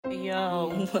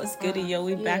Yo, what's good, yo?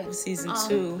 We back with season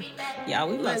 2. Y'all,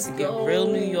 we about to get real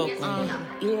New York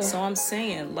on. So I'm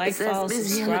saying, like, follow,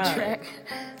 subscribe.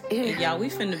 And y'all, we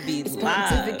finna be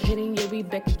live. Yeah, we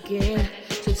back again.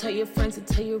 So tell your friends to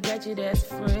tell your ratchet ass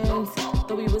friends.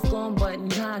 Thought we was gone, but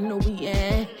nah, no we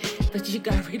ain't. That you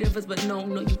got rid of us, but no,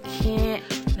 you can't.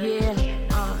 Yeah,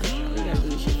 we gotta do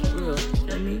this shit for real. You know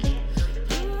what I mean?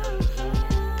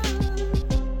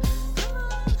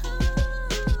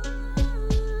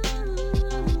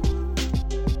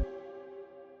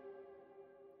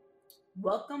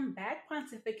 Welcome back,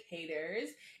 Pontificators.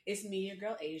 It's me, your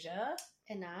girl Asia.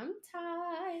 And I'm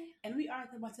Ty. And we are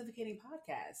the Pontificating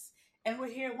Podcast. And we're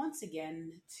here once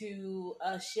again to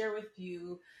share with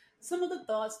you some of the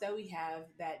thoughts that we have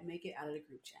that make it out of the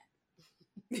group chat.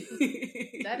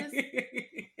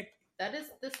 That is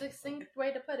the succinct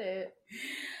way to put it.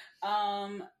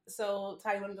 So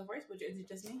Ty, you want to go first? Is it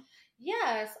just me?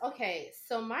 Yes. Okay.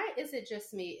 So my is it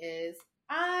just me is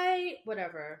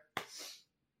whatever.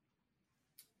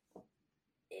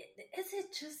 Is it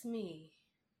just me?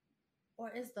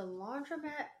 Or is the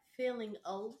laundromat feeling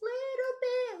a little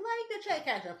bit like the check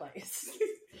catcher place?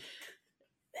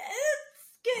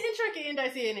 It's getting tricky and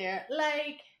dicey in here.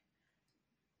 Like,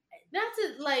 not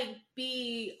to like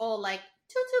be all like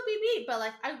beep, but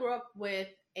like I grew up with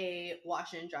a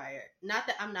washer and dryer. Not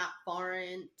that I'm not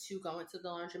foreign to going to the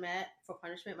laundromat for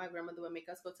punishment. My grandmother would make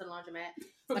us go to the laundromat.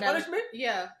 For punishment?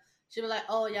 Yeah. She'd be like,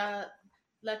 oh, y'all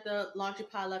let the laundry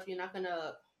pile up. You're not going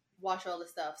to wash all the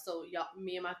stuff. So y'all,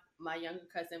 me and my younger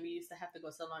cousin, we used to have to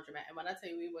go to the laundromat. And when I tell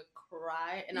you, we would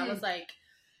cry. And I was like,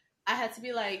 I had to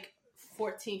be like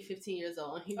 14, 15 years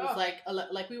old. And he was like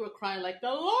we were crying like, the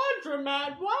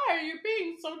laundromat, why are you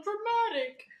being so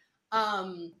dramatic?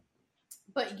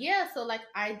 But yeah, so like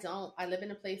I live in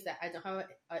a place that I don't have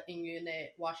an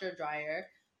in-unit washer or dryer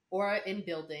or in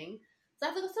building. So I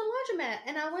have to go to the laundromat.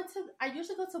 And I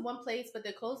usually go to one place, but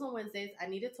they're closed on Wednesdays. I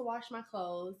needed to wash my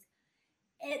clothes.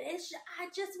 And I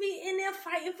just be in there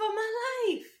fighting for my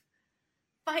life.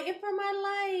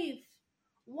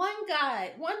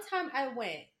 One time I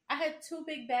went, I had 2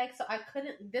 big bags, so I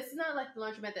couldn't, this is not like the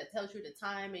laundromat that tells you the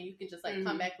time and you can just like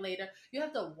come back later. You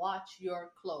have to watch your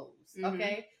clothes,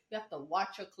 okay? You have to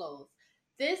watch your clothes.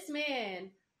 This man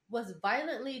was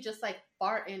violently just like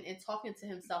farting and talking to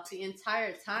himself the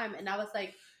entire time. And I was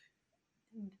like,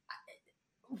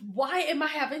 why am I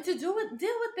having to deal with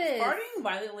this? Farting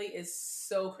violently is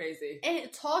so crazy.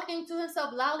 And talking to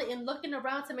himself loudly and looking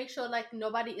around to make sure like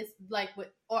nobody is like,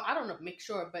 or I don't know, make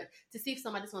sure, but to see if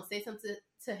somebody's going to say something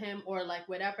to him or like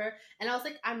whatever. And I was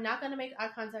like, I'm not going to make eye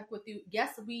contact with you.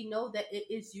 Yes, we know that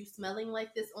it is you smelling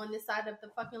like this on this side of the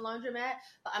fucking laundromat,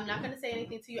 but I'm not going to say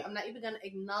anything to you. I'm not even going to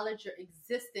acknowledge your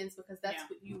existence because that's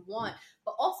what you want.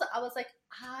 But also I was like,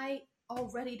 I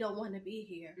already don't want to be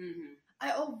here.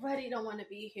 I already don't want to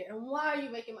be here. And why are you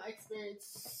making my experience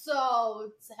so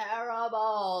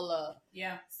terrible?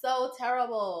 Yeah. So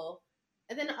terrible.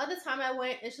 And then the other time I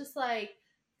went, it's just like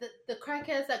the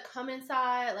crackheads that come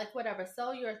inside, like whatever,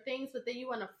 sell your things, but then you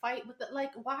want to fight with it.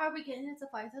 Like, why are we getting into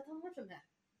fights at the laundromat?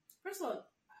 First of all,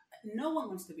 no one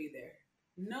wants to be there.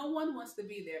 No one wants to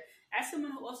be there. As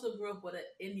someone who also grew up with an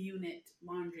in-unit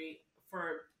laundry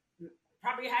for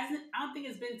probably hasn't, I don't think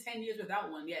it's been 10 years without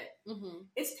one yet.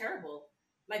 It's terrible.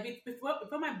 Like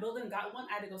before my building got one,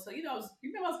 I had to go. So I was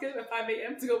getting up at 5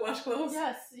 a.m. to go wash clothes.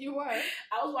 Yes, you were.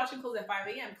 I was washing clothes at 5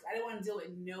 a.m. because I didn't want to deal with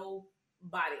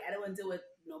nobody. I didn't want to deal with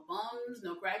no bums,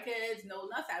 no crackheads, no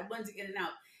nothing. I wanted to get in and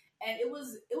out, and it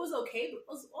was okay, but it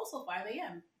was also 5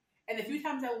 a.m. And the few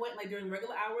times I went like during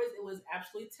regular hours, it was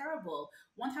absolutely terrible.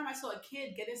 One time I saw a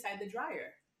kid get inside the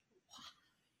dryer.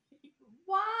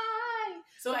 Why?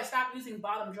 So I stopped using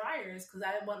bottom dryers because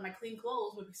I didn't want my clean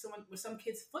clothes where some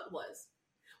kid's foot was.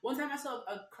 One time I saw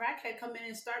a crackhead come in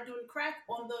and start doing crack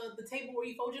on the table where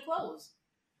you fold your clothes.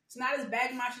 So now I just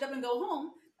bag my shit up and go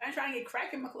home. I'm trying to get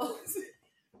crack in my clothes.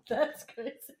 That's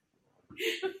crazy.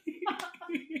 Yo,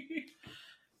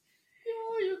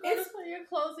 you go to put your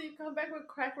clothes and you come back with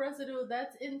crack residue.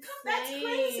 That's insane. That's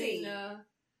crazy.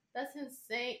 That's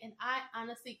insane. And I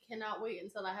honestly cannot wait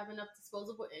until I have enough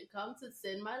disposable income to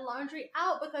send my laundry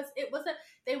out because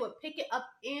they would pick it up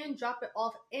and drop it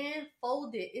off and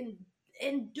fold it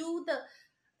and do the,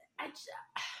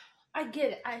 I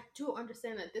get it. I do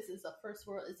understand that this is a first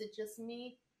world. Is it just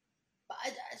me? But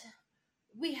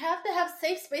we have to have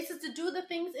safe spaces to do the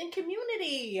things in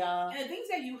community. And the things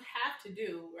that you have to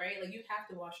do, right? Like you have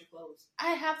to wash your clothes.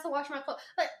 I have to wash my clothes.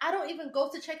 Like I don't even go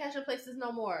to check cashing places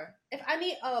no more. If I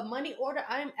need a money order,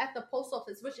 I'm at the post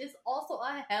office, which is also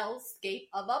a hellscape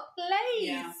of a place.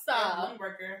 Yeah, one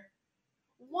worker.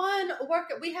 one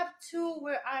worker. We have two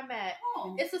where I'm at.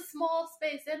 Oh. It's a small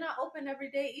space. They're not open every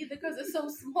day either because it's so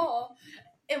small.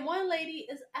 And one lady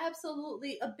is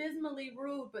absolutely abysmally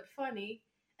rude but funny.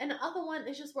 And the other one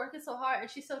is just working so hard, and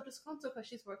she's so disgruntled because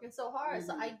she's working so hard. Mm-hmm.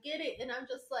 So I get it, and I'm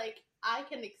just like, I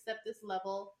can accept this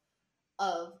level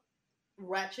of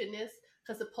ratchetness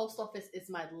because the post office is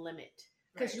my limit.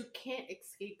 Because you can't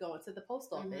escape going to the post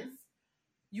office. Mm-hmm.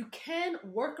 You can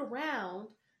work around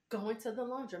going to the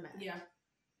laundromat. Yeah.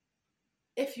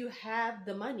 If you have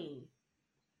the money.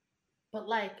 But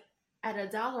like at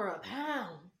 $1 a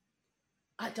pound,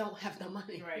 I don't have the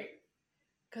money. Right.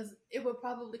 Because it would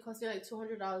probably cost me like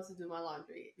 $200 to do my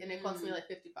laundry. And it cost me like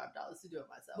 $55 to do it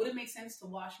myself. Would it make sense to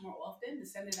wash more often? To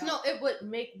send it out? No, it would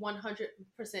make 100%.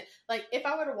 Like if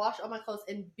I were to wash all my clothes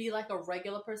and be like a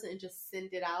regular person and just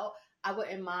send it out, I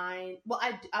wouldn't mind. Well,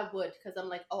 I would, because I'm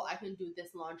like, oh, I can do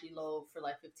this laundry load for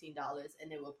like $15,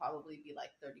 and it would probably be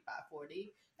like $35-$40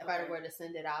 if I were to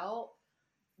send it out.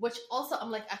 Which also,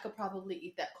 I'm like, I could probably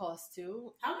eat that cost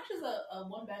too. How much does a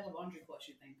one bag of laundry cost,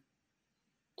 you think?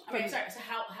 I mean, sorry. So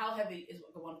how heavy is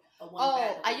a one bag of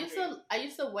laundry? I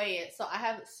used to weigh it. So I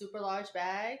have super large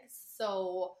bags.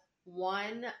 So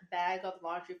one bag of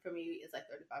laundry for me is like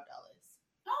 $35.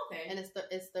 Oh, okay. And it's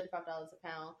 $35 a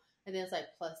pound. And then it's like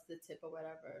plus the tip or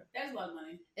whatever. That's a lot of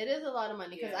money. It is a lot of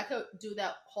money because I could do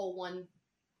that whole one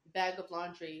bag of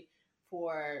laundry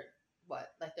for what,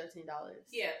 like $13?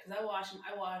 Yeah, because I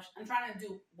wash. I'm trying to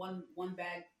do one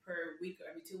bag per week or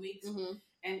every 2 weeks,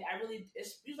 and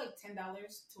it's usually like $10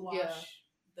 to wash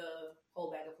the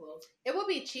whole bag of clothes. It would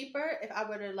be cheaper if I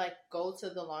were to like go to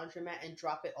the laundromat and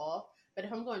drop it off. But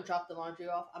if I'm going to drop the laundry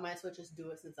off, I might as well just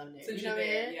do it since I'm there. Since you're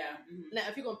there, yeah. Mm-hmm. Now,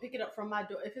 if you're going to pick it up from my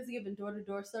door, if it's giving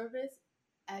door-to-door service,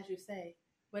 as you say,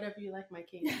 whatever you like, my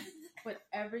king.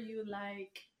 Whatever you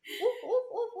like. Oof, oof,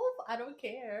 oof, oof. I don't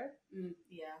care.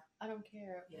 Yeah. I don't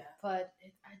care. Yeah. But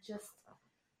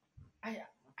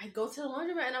I go to the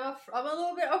laundromat and I'm a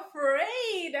little bit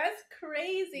afraid. That's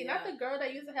crazy. Yeah. Not the girl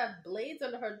that used to have blades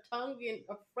under her tongue being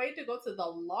afraid to go to the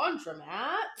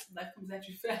laundromat. Life comes at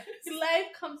you fast.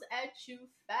 Life comes at you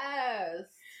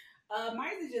fast.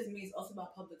 Mine is just me. It's also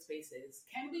about public spaces.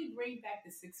 Can we bring back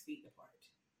the 6 feet apart?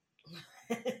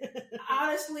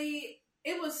 Honestly,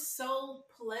 it was so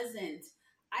pleasant.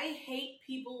 I hate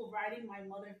people riding my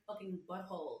motherfucking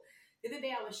butthole. The other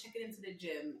day I was checking into the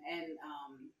gym and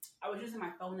I was using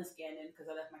my phone to scan in because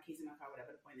I left my keys in my car,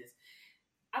 whatever the point is.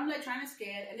 I'm like trying to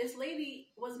scan and this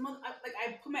lady was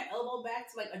I put my elbow back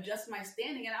to like adjust my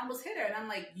standing and I almost hit her and I'm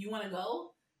like, you want to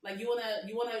go? Like you want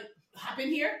to hop in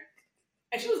here?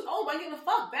 And she was, oh, I give a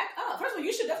fuck, back up. First of all,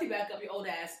 you should definitely back up, your old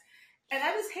ass. And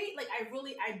I just hate,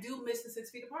 I do miss the 6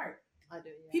 feet apart. I do,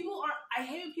 yeah. I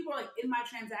hate when people are like in my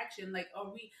transaction, like, I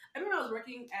remember I was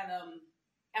working at,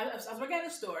 I was working at a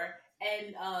store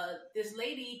and this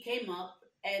lady came up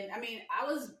and, I mean, I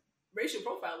was racial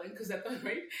profiling because at the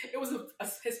rate, it was a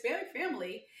Hispanic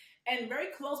family and very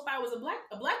close by was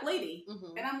a black lady.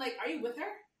 Mm-hmm. And I'm like, are you with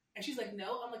her? And she's like,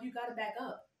 no. I'm like, you got to back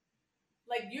up.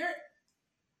 Like,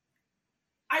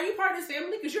 are you part of this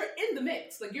family? Because you're in the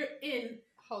mix. Like, you're in.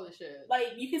 Holy shit. Like,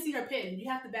 you can see her pin. You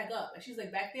have to back up. And she's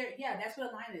like, back there? Yeah, that's where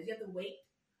the line is. You have to wait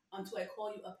until I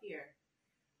call you up here.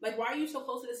 Like, why are you so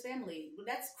close to this family? Well,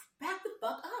 that's back the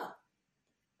fuck up.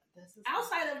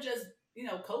 Outside of just,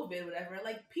 COVID, whatever,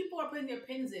 like, people are putting their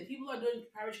pins in. People are doing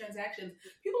private transactions.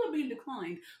 People are being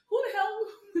declined. Who the hell?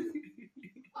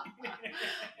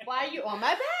 Why are you on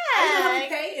my bag? I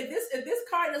okay, if this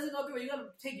card doesn't go through, are you going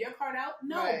to take your card out?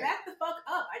 No, right. Back the fuck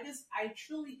up. I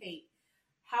truly hate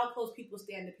how close people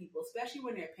stand to people, especially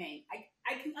when they're paying.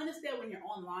 I can understand when you're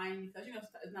online because,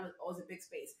 it's not always a big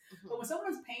space. Mm-hmm. But when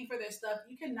someone's paying for their stuff,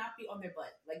 you cannot be on their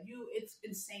butt. Like, it's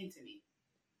insane to me.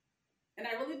 And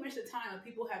I really miss the time of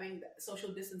people having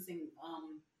social distancing,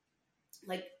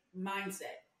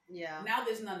 mindset. Yeah. Now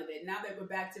there's none of it. Now that we're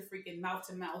back to freaking mouth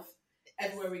to mouth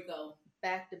everywhere we go.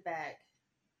 Back to back.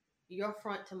 Your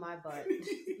front to my butt.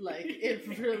 Like,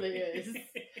 it really is.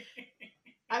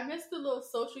 I miss the little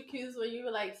social cues where you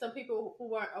were like, some people who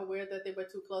weren't aware that they were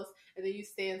too close, and then you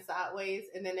stand sideways,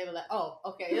 and then they were like, oh,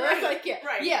 okay. Right. Like,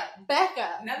 yeah, back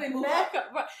up. Now they move back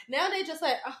up. Right. Now they just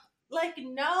like,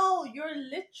 no, you're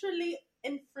literally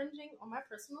infringing on my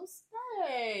personal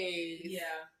space.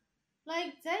 Yeah.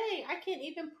 Like, dang, I can't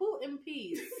even poop in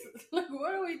peace. Like,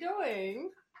 what are we doing?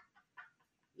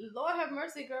 Lord have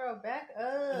mercy, girl, back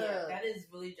up. Yeah, that is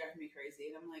really driving me crazy.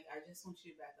 And I'm like, I just want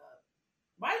you to back up.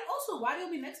 Why do you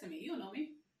be next to me? You don't know me.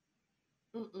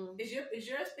 Mm-mm. Is your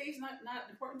space not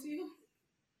important to you?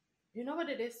 You know what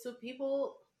it is to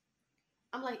people?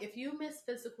 I'm like, if you miss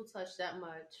physical touch that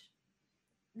much,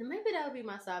 then maybe that would be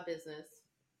my side business.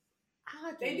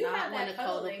 They do not want to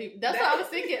cuddle people. That's what I was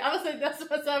thinking. I was like, that's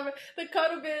what's up. The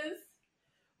cuddle biz.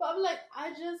 But I'm like, I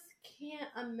just can't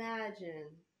imagine.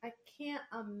 I can't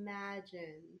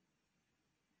imagine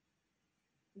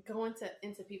going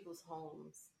into people's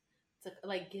homes to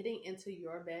like getting into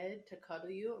your bed to cuddle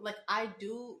you. Like, I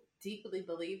do deeply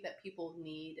believe that people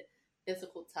need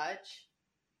physical touch.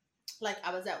 Like,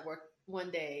 I was at work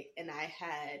one day and I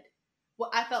had what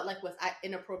I felt like was I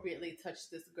inappropriately touched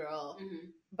this girl,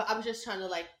 but I was just trying to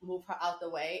like move her out the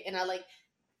way, and I like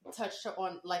touched her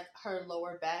on like her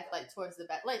lower back, like towards the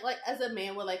back, like as a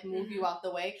man would like move you out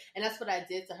the way, and that's what I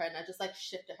did to her, and I just like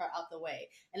shifted her out the way,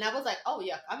 and I was like, oh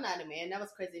yeah, I'm not a man. That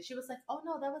was crazy. She was like, oh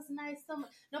no, that was nice.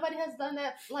 Nobody has done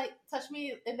that, like touched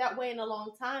me in that way in a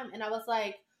long time, and I was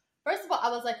like, first of all, I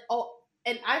was like, oh,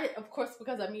 and I of course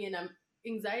because I'm me and I'm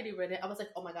anxiety ridden, I was like,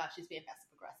 oh my gosh, she's being passive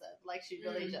aggressive. Like she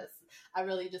really I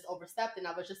really just overstepped, and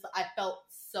I felt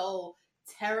so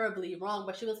terribly wrong.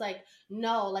 But she was like,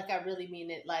 no, like I really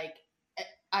mean it. Like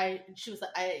she was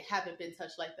like, I haven't been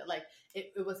touched like that. Like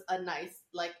it was a nice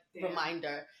like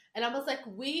reminder. And I was like,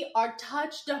 we are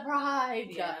touch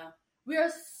deprived. Yeah. We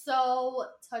are so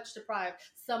touch deprived.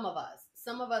 Some of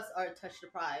us are touch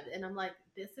deprived, and I'm like,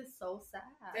 this is so sad.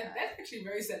 That's actually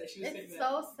very sad that she was saying that. It's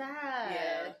so sad.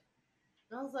 Yeah.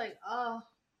 And I was like, oh,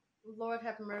 Lord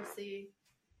have mercy.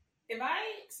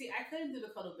 I couldn't do the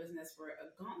cuddle business for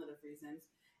a gauntlet of reasons.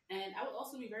 And I would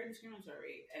also be very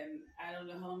discriminatory. And I don't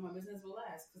know how long my business will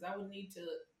last. Because I would need to,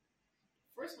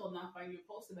 first of all, not find you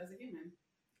repulsive as a human.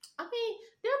 I mean,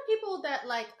 there are people that,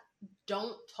 like,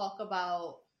 don't talk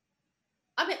about...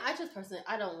 I mean, I just personally,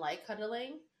 I don't like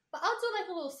cuddling. But I'll do, like,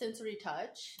 a little sensory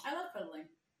touch. I love cuddling.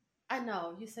 I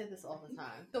know, you say this all the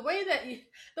time. The way that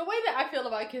I feel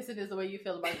about kissing is the way you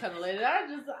feel about cuddling. And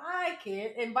I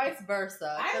can't, and vice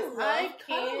versa. I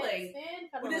can't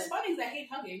stand cuddling. But it's funny because I hate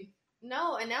hugging.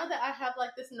 No, and now that I have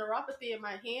like this neuropathy in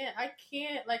my hand, I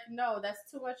can't, like, no, that's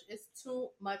too much. It's too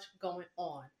much going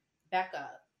on. Back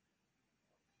up.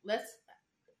 Let's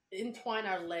entwine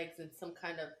our legs in some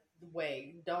kind of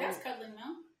way. That's cuddling,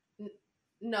 no?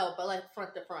 No, but like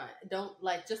front to front. Don't,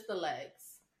 like, just the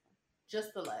legs.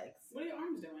 Just the legs. What are your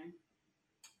arms doing?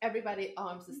 Everybody's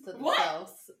arms is to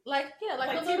themselves. Like, yeah, like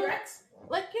a little T-Rex?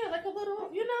 Like, yeah, like a little,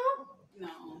 you know?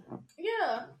 No.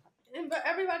 Yeah. But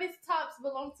everybody's tops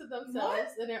belong to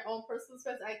themselves in their own personal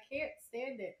space. I can't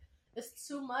stand it. It's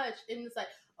too much. And it's like,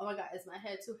 oh my God, is my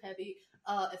head too heavy?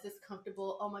 Is this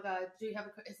comfortable? Oh my God,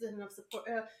 is there enough support?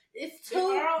 It's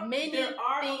too many things. There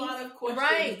are a lot of questions.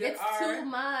 Right, it's too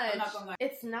much.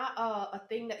 It's not a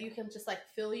thing that you can just like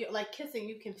feel your, like kissing,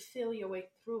 you can feel your way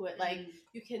through it. Like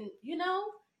you can, you know,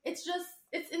 it's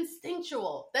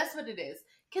instinctual. That's what it is.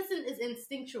 Kissing is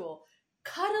instinctual.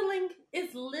 Cuddling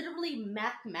is literally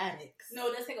mathematics. No,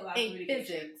 it does take a lot of communication.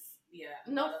 Physics. Yeah.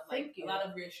 No, thank you. A lot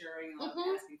of reassuring, a lot of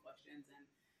asking questions. And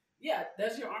yeah,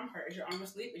 does your arm hurt? Is your arm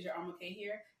asleep? Is your arm okay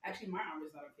here? Actually, my arm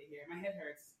is not okay here. My head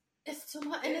hurts. It's too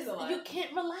much. And you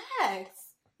can't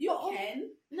relax. You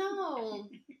can. No.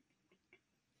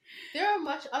 There are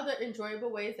much other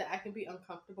enjoyable ways that I can be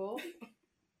uncomfortable.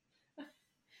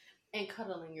 And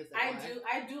cuddling is I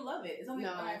do love it. It's only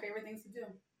one of my favorite things to do.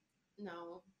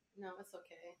 No, it's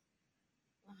okay.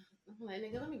 I'm like,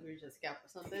 nigga, let me grease your scalp or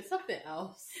something. Something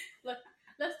else. Like,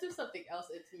 let's do something else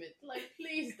intimate. Like,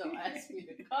 please don't ask me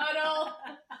to cuddle.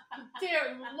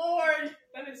 Dear Lord.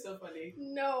 That is so funny.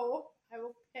 No, I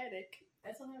will panic.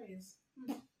 That's hilarious.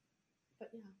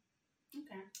 But yeah.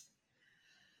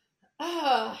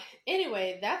 Okay.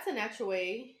 Anyway, that's a natural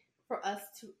way for us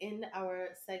to end our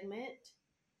segment.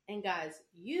 And guys,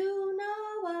 you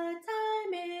know what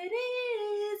time it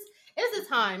is. It's the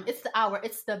time. It's the hour.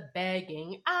 It's the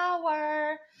begging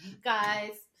hour.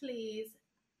 Guys, please,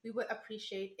 we would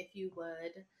appreciate if you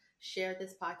would share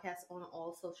this podcast on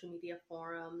all social media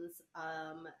forums.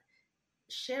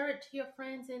 Share it to your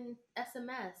friends in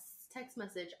SMS, text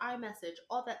message, iMessage,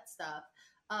 all that stuff.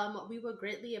 We would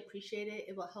greatly appreciate it.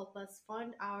 It will help us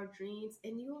fund our dreams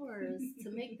and yours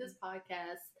to make this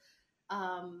podcast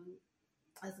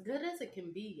as good as it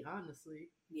can be, honestly.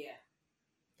 Yeah.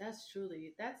 That's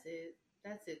it.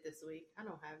 That's it this week. I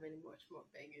don't have any much more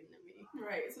begging than me.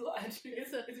 Right. It's a lot. It's very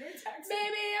taxing.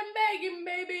 Baby,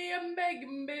 I'm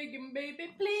begging, baby.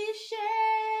 Please share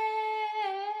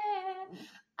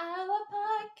our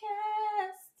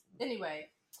podcast. Anyway.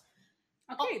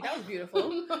 Okay, that was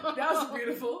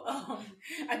beautiful.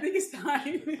 I think it's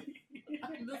time.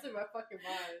 I'm losing my fucking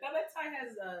mind. Now that Ty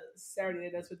has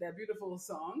serenaded us with that beautiful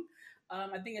song,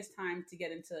 I think it's time to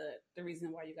get into the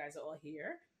reason why you guys are all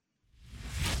here.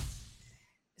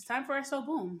 It's time for our So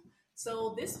Boom.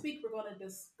 So this week we're going to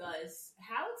discuss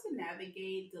how to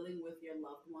navigate dealing with your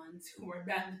loved ones who are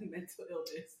battling mental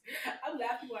illness. I'm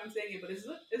laughing while I'm saying it, but it's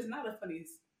not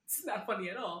it's not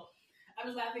funny at all. I'm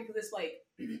just laughing because it's like,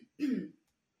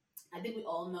 I think we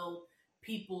all know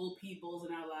peoples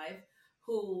in our life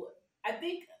who, I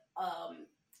think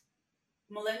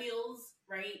millennials,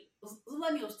 right?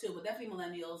 Millennials too, but definitely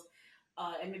millennials,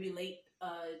 and maybe late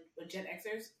Gen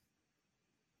Xers.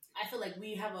 I feel like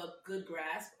we have a good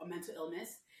grasp on mental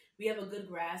illness. We have a good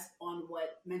grasp on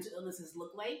what mental illnesses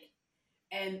look like.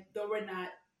 And though we're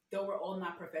all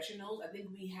not professionals, I think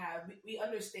we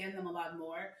understand them a lot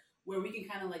more, where we can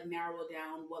kind of like narrow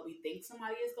down what we think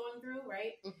somebody is going through,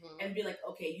 right? Mm-hmm. And be like,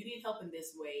 okay, you need help in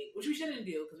this way, which we shouldn't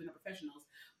do because we're not professionals.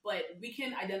 But we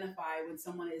can identify when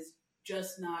someone is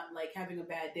just not like having a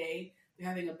bad day, they're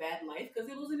having a bad life because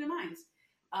they're losing their minds.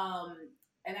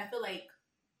 And I feel like,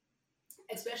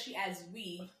 especially as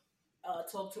we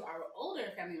talk to our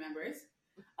older family members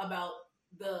about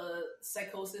the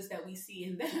psychosis that we see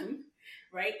in them,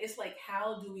 right? It's like,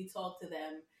 how do we talk to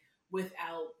them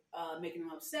without making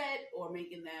them upset or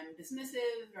making them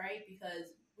dismissive, right?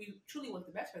 Because we truly want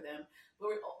the best for them, but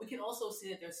we can also see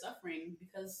that they're suffering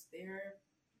because they're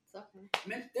suffering.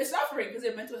 They're suffering because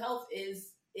their mental health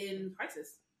is in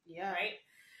crisis. Yeah. Right?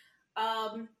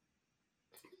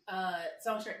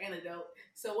 So I'll share an anecdote.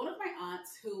 So one of my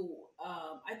aunts who,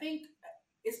 I think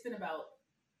it's been about,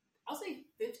 I'll say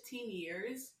 15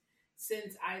 years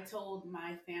since I told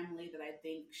my family that I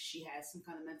think she has some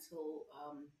kind of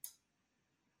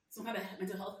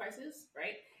mental health crisis,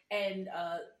 right? And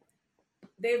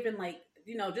they've been like,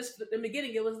 just in the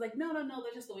beginning, it was like, no,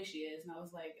 that's just the way she is. And I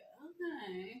was like,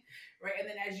 okay, right? And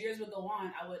then as years would go on,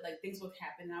 I would like, things would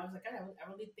happen. And I was like, I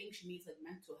really think she needs like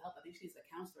mental help. I think she needs a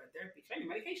counselor, therapy, training,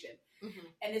 medication. Mm-hmm.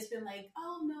 And it's been like,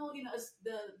 oh no, it's,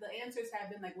 the answers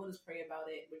have been like, we'll just pray about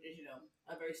it, which is,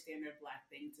 a very standard Black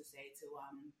thing to say to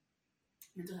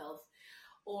mental health.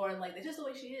 Or like, that's just the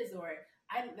way she is. Or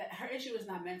her issue is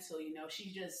not mental,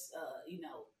 she's just,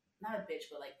 not a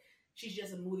bitch, but like, she's just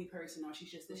a moody person, or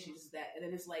she's just this, she's just that. And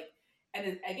then it's like, and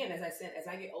then, again, as I said, as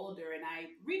I get older and I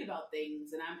read about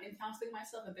things and I'm in counseling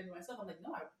myself and thinking myself, I'm like,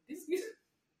 no, I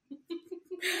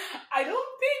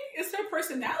don't think it's her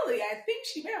personality. I think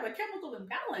she may have a chemical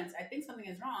imbalance. I think something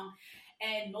is wrong.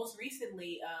 And most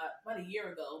recently, about a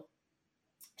year ago,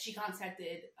 she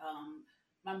contacted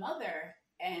my mother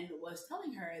and was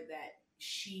telling her that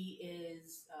she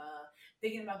is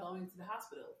thinking about going to the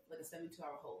hospital, like a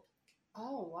 72-hour hold.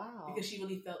 Oh, wow. Because she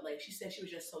really felt like, she said she was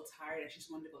just so tired and she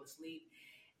just wanted to go to sleep.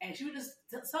 And she was just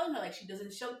telling her, like, she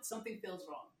doesn't show, something feels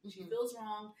wrong. Mm-hmm. She feels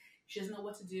wrong. She doesn't know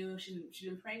what to do. She's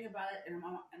been praying about it. And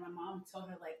my mom told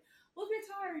her, like, well, if you're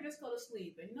tired, just go to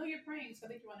sleep. And you're praying, so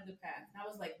I think you're on a good path. And I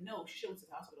was like, no, she should have went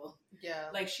to the hospital.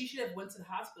 Yeah. Like, she should have went to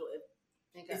the hospital.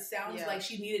 It sounds like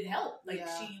she needed help. Like,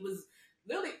 she was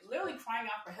literally crying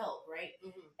out for help, right?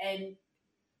 Mm-hmm. And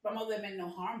my mother meant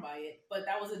no harm by it, but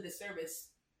that was a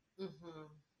disservice. Mm-hmm.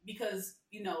 Because,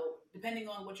 depending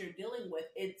on what you're dealing with,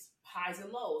 it's highs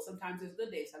and lows. Sometimes there's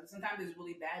good days. Sometimes there's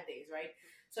really bad days, right?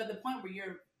 So at the point where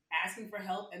you're asking for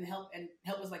help and help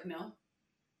is like, no.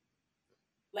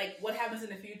 Like, what happens in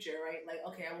the future, right? Like,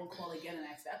 okay, I won't call again and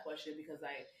ask that question because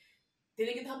I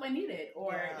didn't get the help I needed.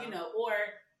 Or,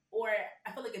 or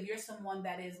I feel like if you're someone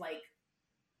that is like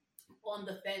on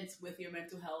the fence with your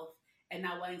mental health and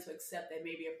not wanting to accept that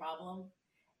may be a problem,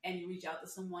 and you reach out to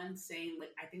someone saying,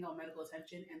 like, I think I want medical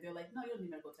attention, and they're like, no, you don't need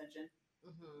medical attention.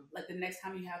 Mm-hmm. Like, the next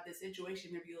time you have this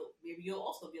situation, maybe you'll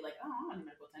also be like, oh, I don't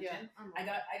need medical attention. Yeah, I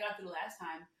got through the last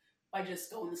time by just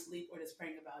going to sleep or just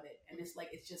praying about it. And it's like,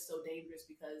 it's just so dangerous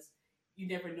because you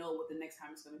never know what the next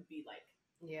time is going to be like.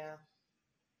 Yeah.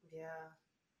 Yeah.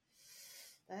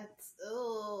 That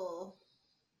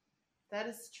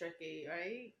is tricky,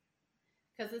 right?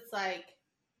 Because it's like,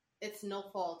 it's no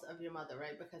fault of your mother,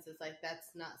 right? Because it's like,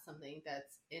 that's not something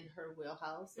that's in her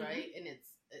wheelhouse, right? Mm-hmm. And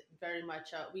it's very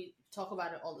much, we talk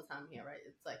about it all the time here, right?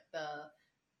 It's like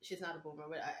she's not a boomer,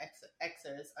 but our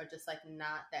Xers are just like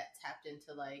not that tapped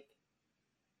into like,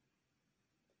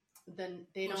 then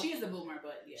they don't. She is a boomer,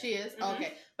 but yeah. She is? Mm-hmm.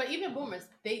 Okay. But even boomers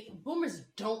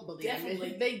don't believe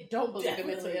Definitely. They don't believe in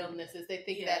mental illnesses. They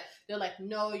think that they're like,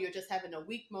 no, you're just having a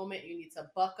weak moment. You need to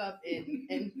buck up and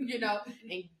and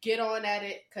get on at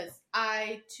it. Because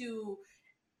I too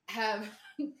have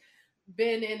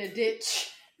been in a ditch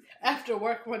after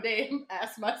work one day and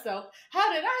asked myself,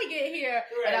 how did I get here?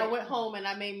 Right. And I went home and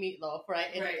I made meatloaf,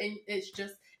 right? And it's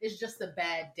just a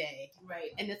bad day.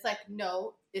 Right. And it's like,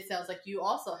 no, it sounds like you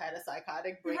also had a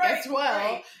psychotic break as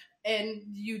well. And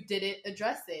you didn't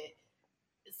address it.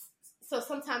 So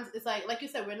sometimes it's like you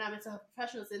said, we're not mental health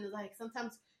professionals, and it's like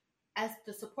sometimes as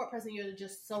the support person, you're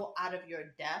just so out of your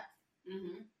depth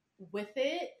with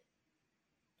it.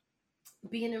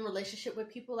 Being in a relationship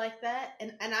with people like that,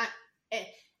 and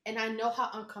I know how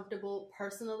uncomfortable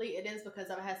personally it is because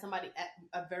I've had somebody at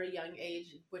a very young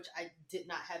age, which I did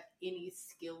not have any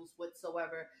skills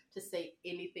whatsoever to say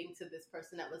anything to this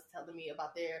person that was telling me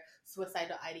about their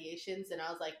suicidal ideations, and I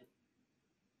was like,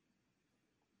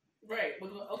 right,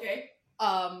 okay,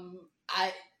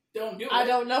 I don't do it. I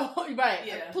don't know, right?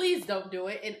 Yeah. Please don't do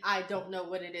it, and I don't know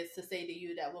what it is to say to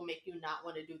you that will make you not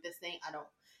want to do this thing. I don't.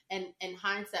 And in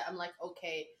hindsight, I'm like,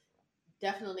 okay,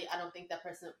 definitely, I don't think that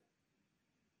person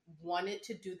wanted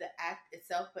to do the act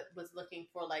itself, but was looking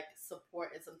for like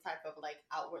support and some type of like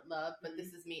outward love. But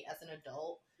this is me as an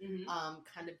adult,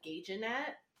 kind of gauging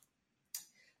that.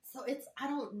 So I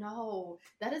don't know.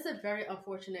 That is a very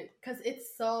unfortunate, because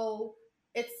it's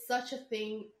such a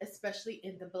thing, especially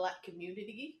in the Black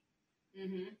community,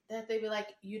 that they be like,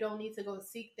 you don't need to go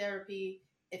seek therapy.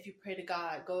 If you pray to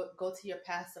God, go to your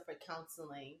pastor for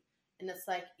counseling. And it's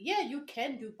like, yeah, you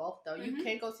can do both though. You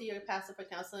can go to your pastor for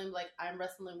counseling, like, I'm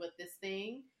wrestling with this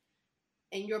thing.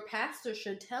 And your pastor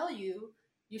should tell you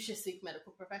should seek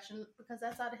medical profession because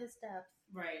that's out of his depth.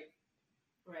 Right.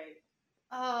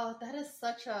 Oh, that is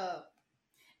such a...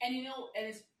 And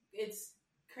and it's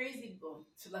crazy,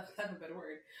 to lack of a better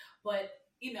word, but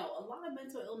a lot of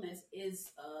mental illness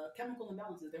is chemical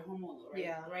imbalances. They're hormonal, right?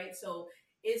 Yeah. Right? So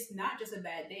it's not just a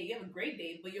bad day. You have a great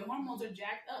day, but your hormones are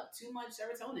jacked up. Too much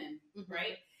serotonin,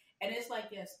 right? And it's like,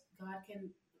 yes, God can...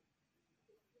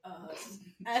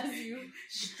 as you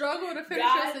struggle to finish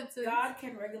your sentence. God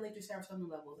can regulate your serotonin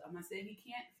levels. I'm not saying he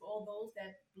can't. For all those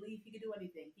that believe he can do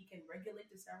anything, he can regulate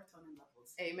the serotonin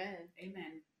levels.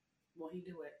 Amen. Will he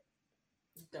do it?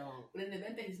 Don't. But in the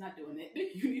event that he's not doing it,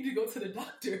 you need to go to the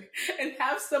doctor and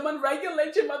have someone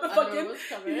regulate your motherfucking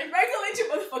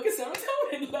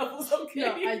serotonin levels. Okay.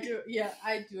 No, I do. Yeah,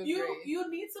 I do agree. You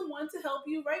need someone to help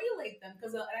you regulate them,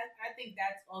 because I think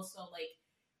that's also like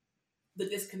the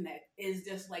disconnect is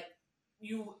just like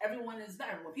everyone is not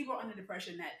everyone. People are under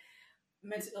depression that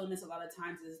mental illness a lot of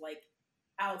times is like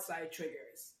outside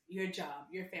triggers, your job,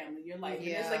 your family, your life.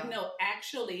 Yeah. And it's like, no,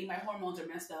 actually my hormones are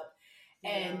messed up.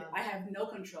 And I have no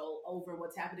control over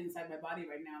what's happening inside my body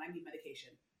right now, and I need medication.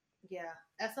 Yeah.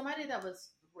 As somebody that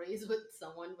was raised with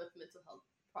someone with mental health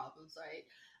problems, right?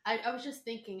 I was just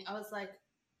thinking, I was like,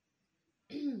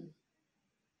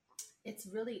 it's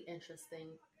really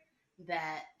interesting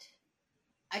that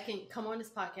I can come on this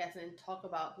podcast and talk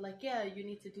about, like, yeah, you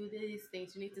need to do these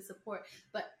things, you need to support.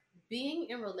 But being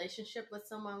in relationship with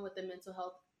someone with a mental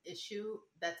health issue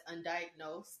that's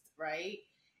undiagnosed, right?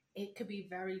 It could be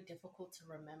very difficult to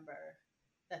remember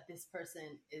that this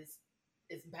person is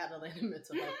battling a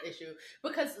mental health issue,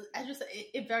 because I just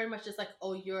it very much is like,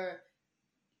 oh,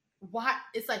 why?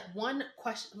 It's like one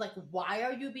question, like, why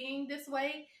are you being this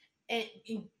way? And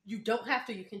you don't have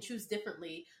to. You can choose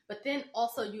differently, but then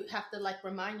also you have to like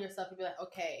remind yourself and be like,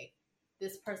 okay,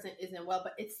 this person isn't well.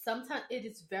 But sometimes it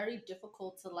is very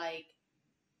difficult to like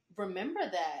remember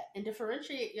that and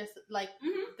differentiate your like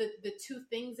the two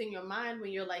things in your mind when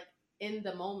you're like in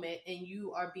the moment and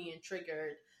you are being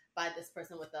triggered by this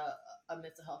person with a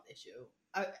mental health issue.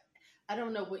 I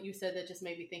don't know what you said that just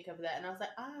made me think of that, and I was like,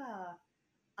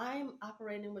 I'm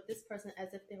operating with this person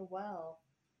as if they're well.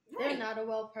 Right. They're not a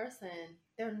well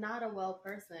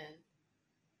person.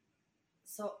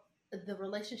 So the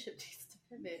relationship needs to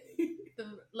pivot.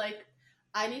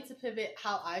 I need to pivot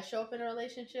how I show up in a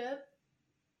relationship.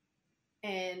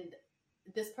 And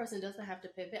this person doesn't have to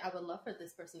pivot. I would love for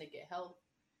this person to get help.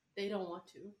 They don't want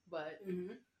to, but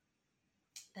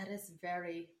that is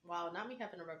very... Wow, not me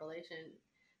having a revelation.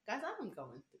 Guys, I'm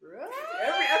going through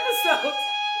every episode.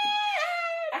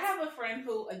 I have a friend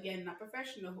who, again, not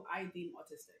professional, who I deem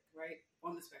autistic, right?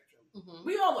 On the spectrum. Mm-hmm.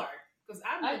 We all are. Because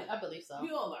I believe so.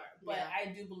 We all are. But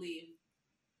I do believe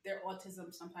their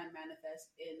autism sometimes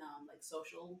manifests in like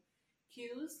social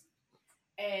cues.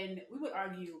 And we would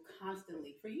argue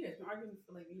constantly for years. We've been arguing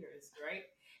for like years, right?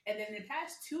 And then in the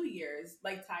past 2 years,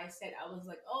 like Ty said, I was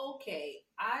like, okay,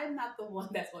 I'm not the one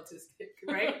that's autistic,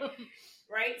 right?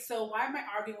 Right? So why am I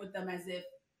arguing with them as if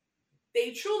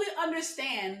they truly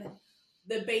understand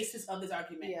the basis of this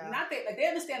argument? Yeah. Not that, like, they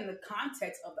understand the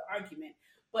context of the argument,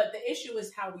 but the issue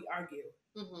is how we argue,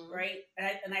 right?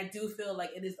 And I do feel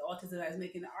like it is the autism that is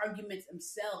making the arguments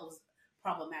themselves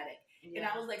problematic. Yeah. And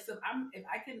I was like, so if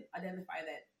I can identify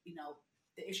that,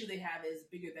 the issue they have is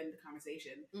bigger than the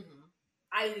conversation,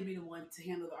 I need to be the one to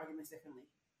handle the arguments differently.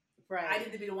 Right. I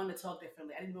need to be the one to talk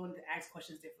differently. I need to be the one to ask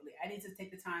questions differently. I need to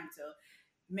take the time to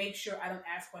make sure I don't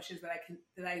ask questions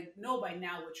that I know by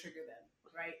now would trigger them.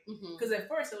 right? Because at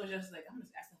first it was just like, I'm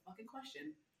just asking a fucking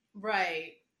question.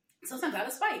 Right. Sometimes out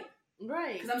of spite.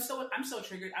 Right. Because I'm so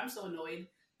triggered. I'm so annoyed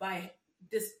by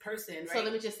this person, right? So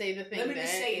let me just say the thing. Let me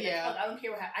just say it. Yeah. I don't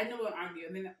care what I know we'll argue.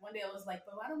 And then one day I was like,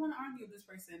 but I don't want to argue with this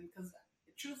person because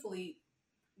truthfully,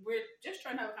 we're just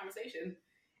trying to have a conversation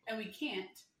and we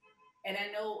can't. And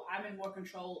I know I'm in more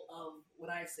control of what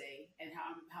I say and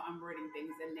how I'm wording things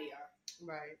than they are.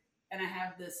 Right. And I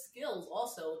have the skills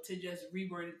also to just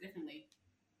reword it differently.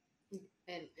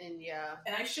 And yeah.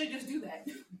 And I should just do that.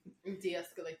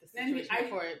 De-escalate the situation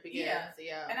before it begins.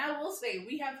 Yeah. And I will say,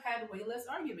 we have had way less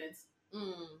arguments.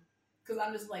 Because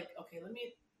I'm just like, okay, let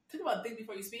me think about think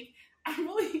before you speak. I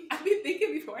be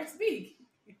thinking before I speak.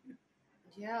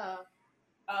 Yeah.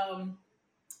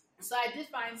 So I did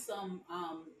find some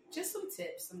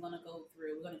tips we're gonna go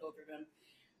through them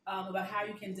about how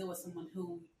you can deal with someone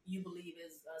who you believe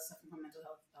is suffering from mental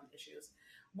health issues.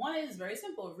 One is very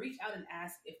simple: reach out and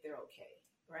ask if they're okay.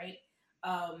 Right?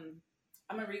 I'm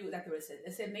gonna read exactly what it said.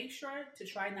 It said, make sure to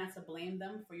try not to blame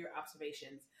them for your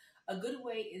observations. A good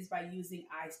way is by using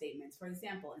I statements. For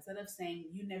example, instead of saying,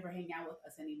 you never hang out with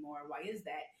us anymore, why is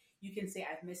that? You can say,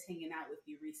 I've missed hanging out with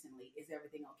you recently. Is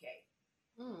everything okay?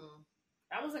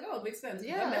 I was like, oh, it makes sense.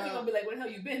 Yeah. I'm definitely going to be like, where the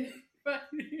hell you been?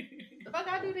 The fuck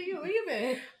I do to you? Where you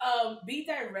been? Be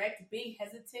direct. Being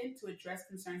hesitant to address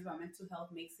concerns about mental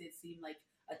health makes it seem like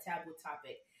a taboo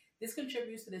topic. This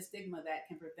contributes to the stigma that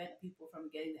can prevent people from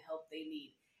getting the help they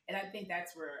need. And I think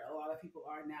that's where a lot of people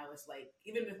are now. It's like,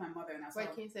 even with my mother and I.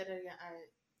 Wait, can you say that again?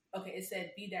 Okay, it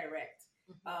said be direct.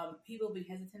 People being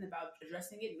hesitant about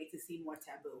addressing it makes it seem more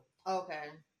taboo.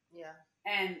 Okay, yeah.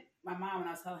 And my mom, when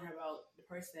I was telling her about the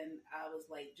person, I was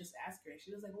like, just ask her.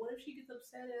 She was like, what if she gets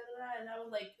upset? And I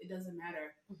was like, it doesn't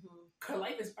matter. Her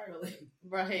life is spiraling.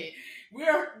 Right.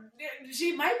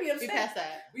 She might be upset. We past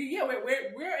that.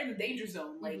 We're in the danger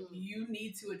zone. Like, you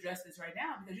need to address this right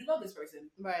now because you love this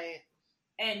person. Right.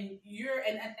 And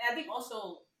and I think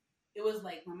also it was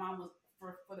like my mom was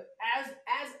as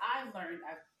I've learned,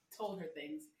 I've told her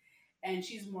things, and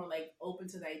she's more like open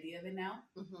to the idea of it now.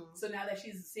 So now that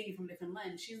she's seeing it from a different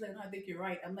lens, she's like, no, I think you're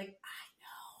right. I'm like,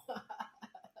 I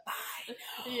know.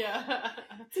 Yeah.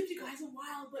 It took you guys a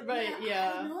while, but right,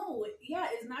 yeah. I know. Yeah,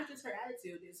 it's not just her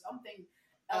attitude. There's something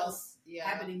else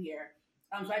happening here.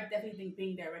 So I definitely think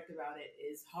being direct about it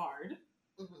is hard,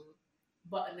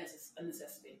 but a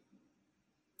necessity.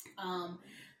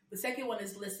 The second one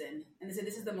is listen. And they said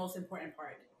this is the most important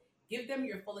part. Give them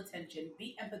your full attention,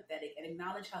 be empathetic, and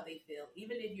acknowledge how they feel.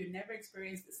 Even if you've never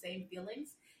experienced the same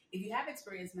feelings, if you have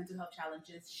experienced mental health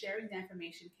challenges, sharing the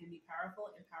information can be a powerful,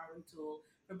 empowering tool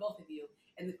for both of you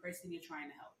and the person you're trying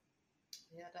to help.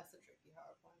 Yeah, that's a tricky,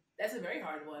 hard one. That's a very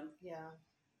hard one. Yeah.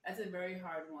 That's a very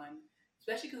hard one.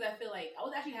 Especially because I feel like I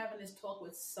was actually having this talk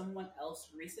with someone else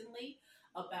recently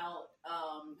about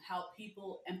how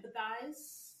people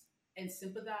empathize and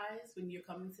sympathize when you're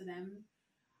coming to them.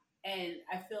 And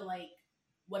I feel like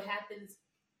what happens,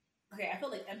 I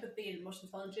feel like empathy and emotional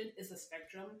intelligence is a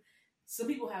spectrum. Some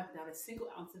people have not a single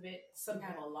ounce of it. Some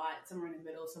have a lot. Some are in the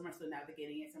middle. Some are still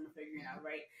navigating it. Some are figuring it out,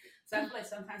 right? So I feel like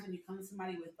sometimes when you come to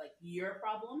somebody with like your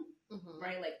problem,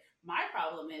 right? Like my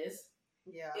problem is,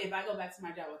 if I go back to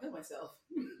my job, I'll kill myself,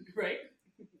 right?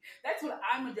 That's what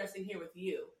I'm addressing here with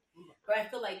you. But I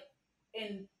feel like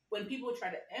when people try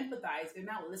to empathize, they're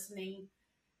not listening.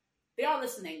 They are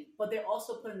listening, but they're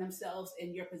also putting themselves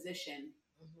in your position.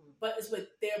 But it's with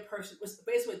their person,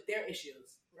 it's with their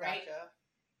issues, right? Gotcha.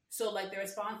 So like the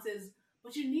response is,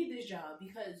 but you need this job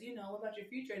because, what about your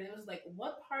future? And it was like,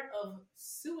 what part of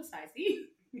suicide? See?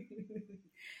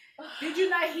 Did you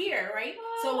not hear, right?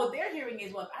 So what they're hearing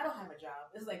is, well, I don't have a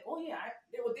job. It's like, oh yeah,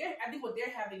 I think what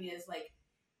they're having is like,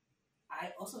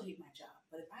 I also hate my job,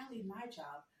 but if I leave my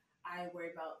job, I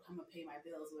worry about how I'm gonna pay my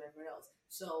bills, whatever else.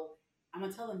 So I'm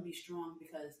gonna tell them to be strong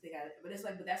because they got it. But it's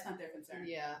like, but that's not their concern.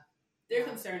 Yeah. Their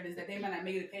concern is that they might not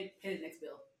make it to pay the next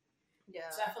bill.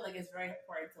 Yeah. So I feel like it's very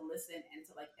important to listen and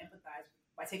to like empathize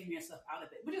by taking yourself out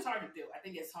of it, which is hard to do. I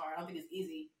think it's hard. I don't think it's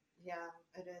easy. Yeah,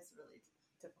 it is really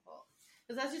difficult.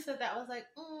 Because as you said that, I was like,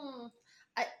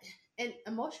 and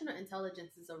emotional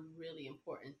intelligence is a really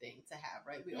important thing to have,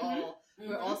 right?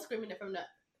 We're all screaming it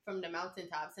from the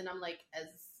mountaintops, and I'm like, as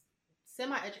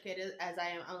semi-educated as I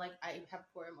am, I'm like, I have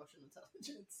poor emotional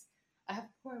intelligence.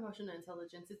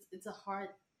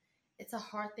 It's a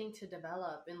hard thing to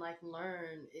develop and like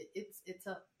learn.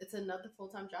 It's another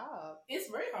full-time job. It's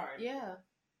very hard. Yeah.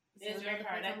 It's very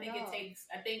hard. I think it takes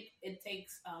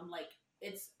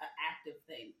it's an active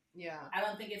thing. Yeah. I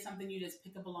don't think it's something you just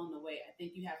pick up along the way. I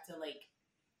think you have to like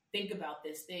think about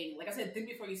this thing. Like I said, think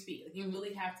before you speak. Like you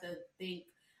really have to think.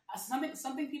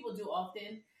 Something people do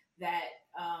often, that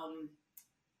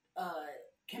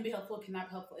can be helpful, cannot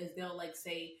be helpful, is they'll like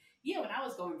say, yeah, when I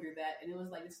was going through that, and it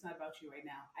was like, it's not about you right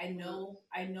now. I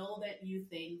know that you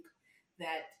think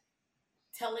that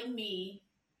telling me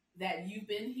that you've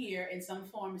been here in some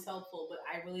form is helpful, but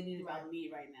I really need it about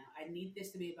me right now. I need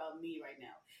this to be about me right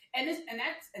now. And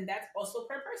that's also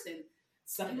per person.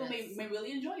 Some people may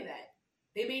really enjoy that.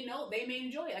 They may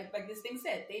enjoy it. Like this thing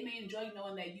said, they may enjoy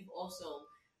knowing that you've also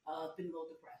been a little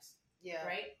depressed. Yeah.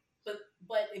 Right?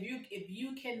 But if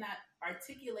you cannot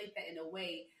articulate that in a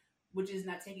way which is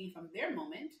not taking from their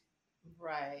moment,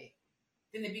 right,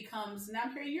 then it becomes, now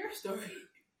I'm hearing your story.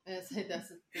 This is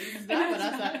not what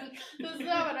I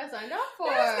signed up for.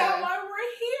 That's not why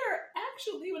we're here.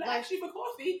 Actually, when I asked you for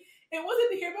coffee, it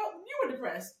wasn't to hear about you were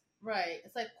depressed. Right.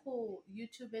 It's like, cool, you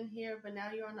two been here, but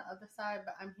now you're on the other side,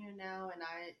 but I'm here now, and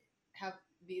I have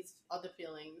these other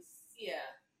feelings. Yeah.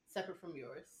 Separate from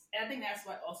yours. And I think that's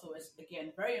why also it's,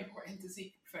 again, very important to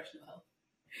seek professional help.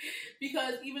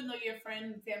 Because even though your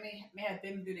friend, family may have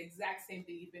been through the exact same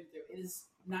thing you've been through, it is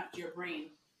not your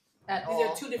brain. These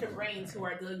are two different brains who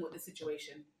are dealing with the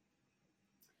situation.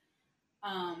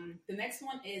 The next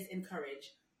one is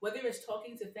encourage. Whether it's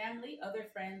talking to family, other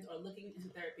friends, or looking into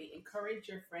therapy, encourage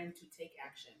your friend to take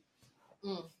action.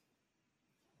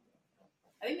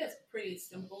 I think that's pretty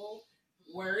simple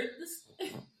words.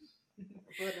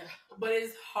 But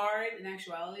it's hard in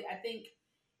actuality. I think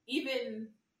even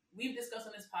we've discussed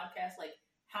on this podcast, like,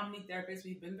 how many therapists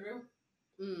we've been through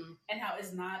and how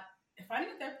it's not,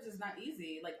 finding a therapist is not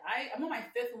easy. Like, I'm on my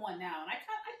 5th one now, and I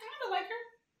kind of like her.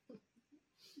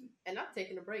 And I'm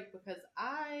taking a break because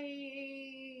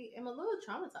I am a little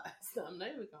traumatized. I'm not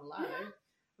even gonna lie. Yeah.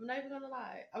 I'm not even gonna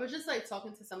lie. I was just like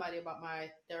talking to somebody about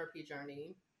my therapy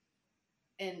journey,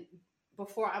 and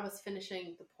before I was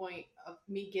finishing the point of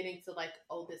me getting to like,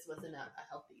 oh, this wasn't a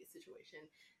healthy situation,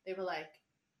 they were like,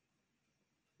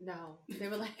 no. They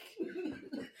were like,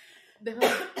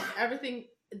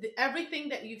 everything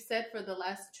that you've said for the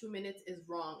last 2 minutes is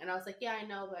wrong. And I was like, yeah, I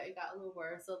know, but it got a little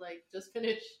worse. So like, just let me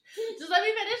finish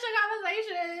the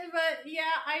conversation. But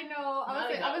yeah, I know.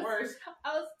 I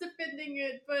was defending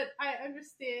it, but I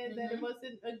understand that it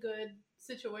wasn't a good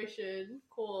situation.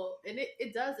 Cool. And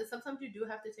it does. And sometimes you do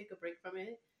have to take a break from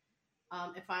it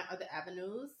and find other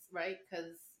avenues, right?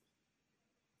 Because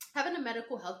having a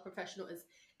medical health professional is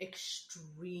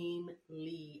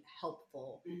extremely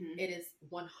helpful. It is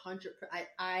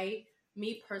 100%.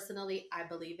 Me personally, I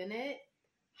believe in it.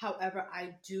 However,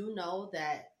 I do know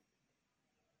that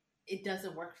it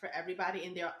doesn't work for everybody,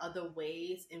 and there are other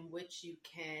ways in which you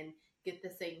can get the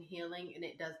same healing, and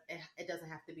it doesn't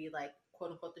have to be like,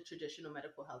 quote unquote, the traditional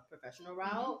medical health professional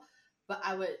route. But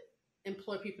I would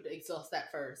implore people to exhaust that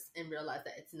first and realize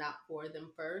that it's not for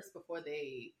them first before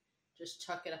they just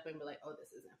chuck it up and be like, oh,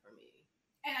 this isn't for me.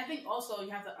 And I think also you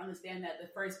have to understand that the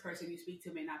first person you speak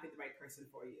to may not be the right person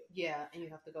for you. Yeah, and you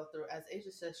have to go through, as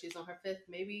Asia says, she's on her 5th,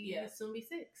 maybe you'll soon be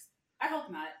 6th. I hope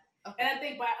not. Okay. And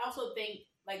I also think,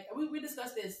 like, we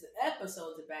discussed this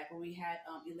episodes back when we had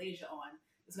Elijah on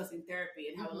discussing therapy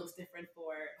and how it looks different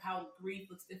how grief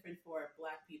looks different for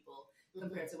Black people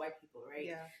compared to white people, right?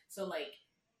 Yeah. So, like,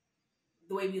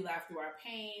 the way we laugh through our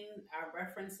pain, our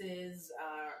references,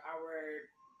 our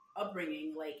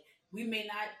upbringing, like, we may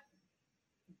not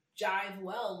jive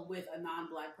well with a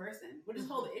non-Black person, which is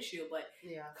the whole issue, but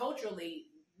culturally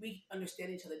we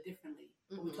understand each other differently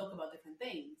when we talk about different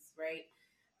things, right?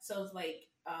 So it's like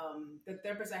the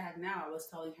therapist I have now, I was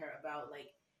telling her about like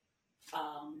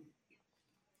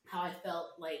how I felt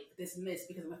like dismissed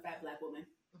because I'm a fat Black woman,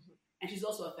 and she's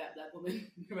also a fat Black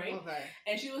woman, right? Okay.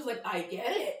 And she was like, I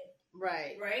get it,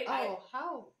 right?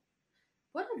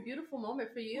 What a beautiful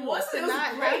moment for you. To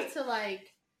not have to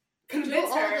like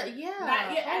convince her.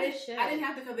 I didn't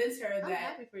have to convince her that.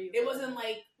 Happy for you. It wasn't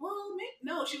like, well,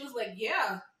 no. She was like,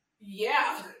 yeah.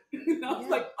 And I was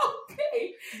like,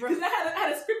 okay, because I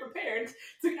had a script prepared.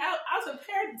 I was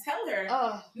prepared to tell her.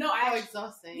 Oh, no,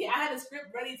 exhausting. Yeah, I had a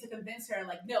script ready to convince her.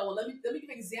 Like, no, well, let me give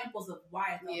examples of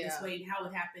why I felt this way and how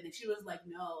it happened. And she was like,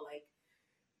 no, like,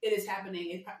 it is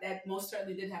happening. That most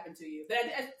certainly did happen to you. But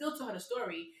I still told her the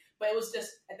story, but it was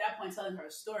just at that point telling her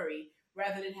a story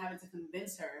rather than having to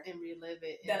convince her and relive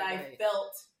it that I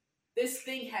felt this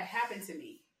thing had happened to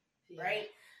me, right?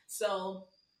 So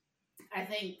I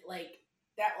think like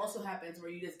that also happens where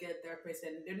you just get a therapist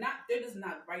and they're just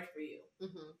not right for you,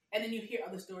 and then you hear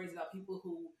other stories about people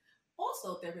who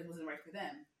also therapist wasn't right for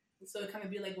them. So it kind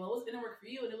of be like, well, what's gonna work for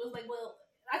you? And it was like, well,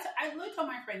 I literally told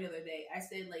my friend the other day. I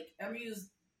said like, I'm gonna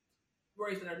use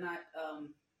words that are not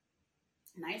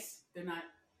nice. They're not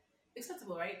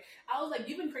acceptable, right? I was like,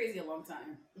 you've been crazy a long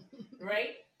time,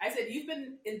 right? I said, you've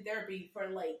been in therapy for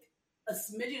like a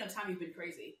smidgen of time you've been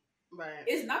crazy. Right.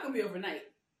 It's not going to be overnight.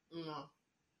 No.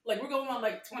 Like, we're going on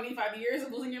like 25 years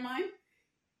of losing your mind.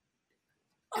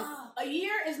 A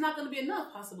year is not going to be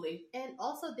enough, possibly. And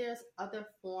also, there's other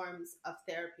forms of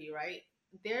therapy, right?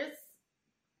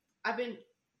 I've been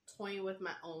toying with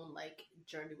my own, like,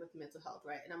 journey with mental health,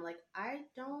 right? And I'm like, I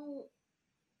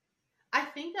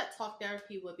think that talk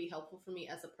therapy would be helpful for me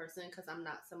as a person, because I'm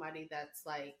not somebody that's,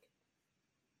 like,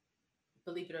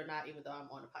 believe it or not, even though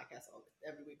I'm on a podcast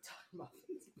every week talking about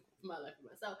my life and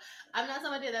myself, I'm not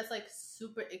somebody that's, like,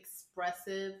 super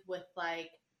expressive with,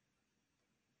 like,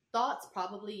 thoughts,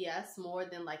 probably, yes, more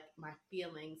than, like, my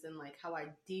feelings and, like, how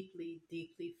I deeply,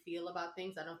 deeply feel about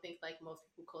things. I don't think, like, most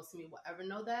people close to me will ever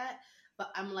know that.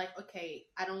 But I'm like, okay,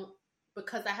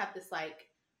 because I have this, like,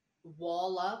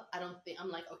 wall up, I'm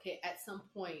like, okay, at some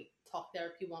point, talk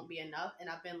therapy won't be enough. And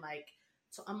I've been, like,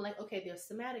 so I'm like, okay, there's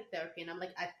somatic therapy. And I'm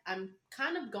like, I'm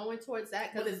kind of going towards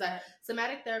that, because it's like,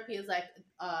 somatic therapy is like,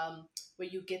 where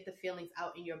you get the feelings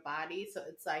out in your body. So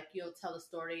it's like, you'll tell a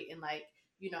story in, like,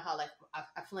 you know how, like,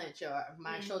 I flinch or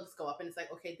my shoulders go up, and it's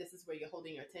like, okay, this is where you're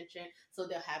holding your attention. So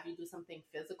they'll have you do something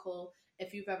physical.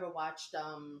 If you've ever watched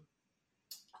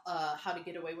How to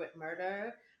Get Away with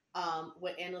Murder,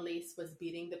 when Annalise was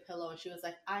beating the pillow and she was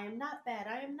like, I am not bad,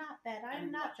 I am not bad, I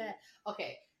am not bad.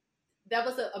 Okay, that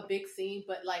was a big scene,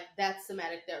 but, like, that's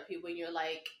somatic therapy, when you're,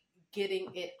 like,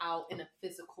 getting it out in a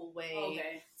physical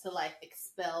way to, like,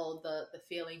 expel the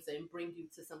feelings and bring you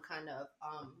to some kind of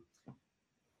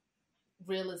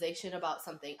realization about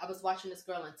something. I was watching this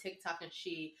girl on TikTok, and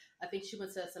I think she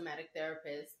went to a somatic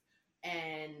therapist,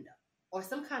 or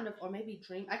maybe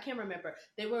dream, I can't remember.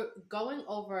 They were going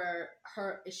over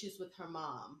her issues with her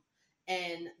mom,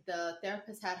 and the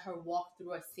therapist had her walk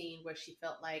through a scene where she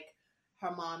felt like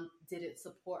her mom didn't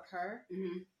support her.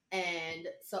 Mm-hmm. And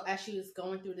so as she was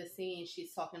going through the scene,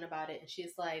 she's talking about it, and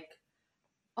she's like,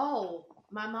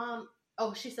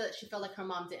 she said she felt like her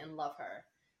mom didn't love her,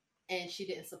 and she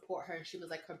didn't support her, and she was,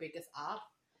 like, her biggest op.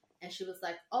 And she was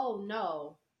like, oh,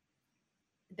 no,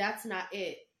 that's not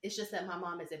it. It's just that my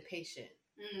mom is impatient.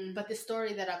 Mm. But the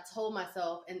story that I've told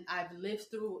myself and I've lived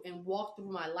through and walked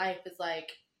through my life is like,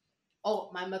 oh,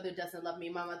 my mother doesn't love me.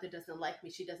 My mother doesn't like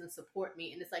me. She doesn't support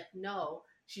me. And it's like, no,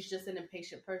 she's just an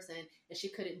impatient person, and she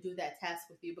couldn't do that task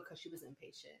with you because she was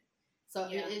impatient. So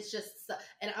it's just,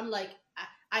 and I'm like,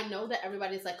 I know that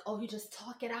everybody's like, oh, you just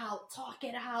talk it out.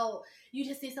 You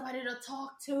just need somebody to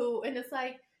talk to. And it's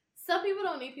like, some people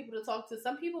don't need people to talk to.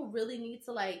 Some people really need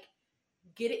to, like,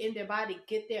 get it in their body,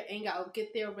 get their anger out,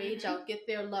 get their rage out, get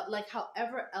their love, like,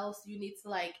 however else you need to,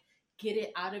 like, get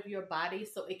it out of your body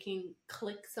so it can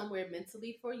click somewhere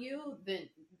mentally for you. Then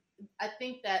I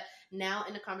think that now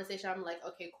in the conversation, I'm like,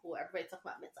 okay, cool. Everybody talk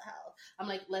about mental health. I'm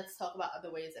like, let's talk about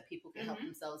other ways that people can help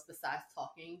themselves besides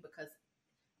talking, because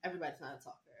everybody's not a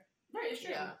talker. Right, it's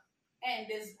true. Yeah. And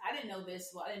I didn't know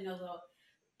this. Well, I didn't know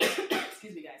the,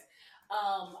 excuse me, guys.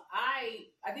 I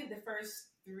think the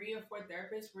first 3 or 4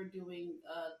 therapists were doing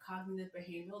cognitive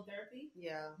behavioral therapy.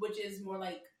 Yeah. Which is more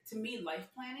like, to me, life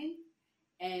planning.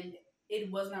 And it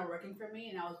was not working for me,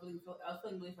 and I was feeling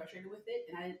really frustrated with it,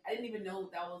 and I didn't even know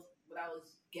that was what I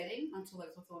was getting until I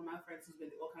talked to one of my friends who's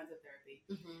been through all kinds of therapy,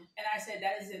 and I said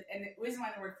that isn't. And the reason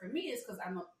why it worked for me is because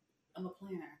I'm a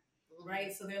planner,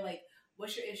 right? So they're like,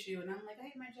 "What's your issue?" And I'm like,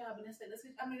 "I hate my job," and they said, I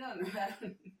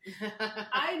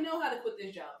know how to quit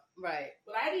this job, right?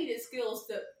 But I needed skills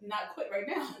to not quit right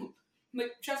now.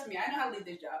 Like, trust me, I know how to leave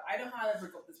this job. I know how to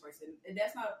break up this person, and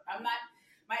that's not. I'm not.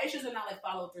 My issues are not like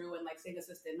follow through and like staying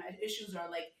assistant. My issues are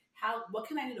like what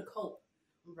can I do to cope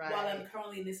while I'm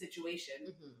currently in this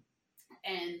situation.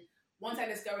 And once I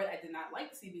discovered I did not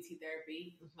like CBT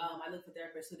therapy, I looked for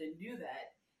therapists who didn't do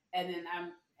that. And then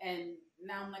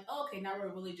now I'm like, oh, okay, now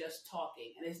we're really just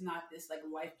talking, and it's not this like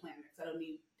life planner, because I don't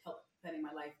need help planning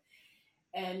my life.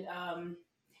 And what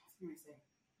was I saying?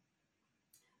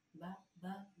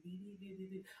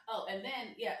 Oh, and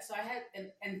then so I had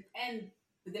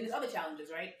but then there's other challenges,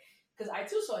 right? Because I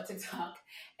too saw a TikTok,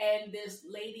 and this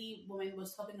woman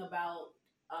was talking about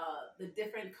the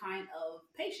different kind of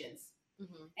patients,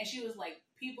 and she was like,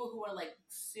 people who are like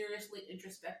seriously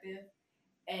introspective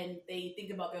and they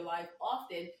think about their life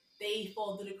often, they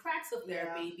fall through the cracks of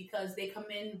therapy because they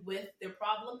come in with their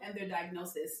problem and their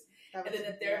diagnosis, and then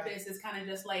the therapist is kind of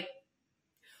just like,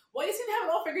 well, you seem to have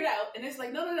it all figured out, and it's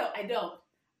like, no,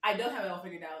 I don't have it all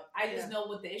figured out. I just know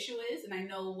what the issue is, and I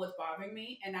know what's bothering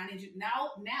me, and I need you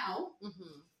now.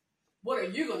 What are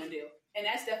you going to do? And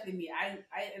that's definitely me. I'm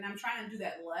trying to do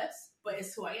that less, but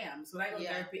it's who I am. So when I go to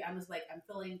therapy, I'm just like, I'm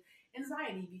feeling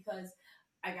anxiety because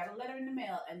I got a letter in the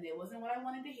mail, and it wasn't what I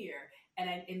wanted to hear, and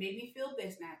it made me feel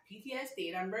this, and I have PTSD,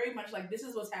 and I'm very much like, this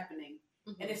is what's happening.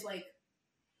 And it's like,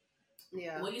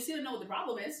 well, you seem to know what the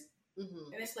problem is.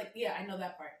 And it's like, yeah, I know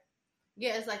that part.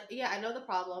 Yeah, it's like, yeah, I know the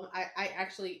problem. I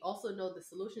actually also know the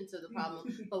solution to the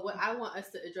problem. But what I want us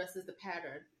to address is the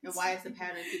pattern and why is the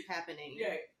pattern keep happening.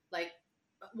 Yeah. Like,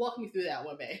 walk me through that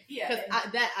one, babe. Yeah. Because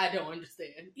I don't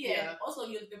understand. Yeah. Also,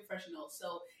 you're a professional.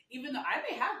 So even though I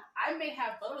may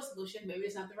have thought of a solution, maybe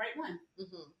it's not the right one.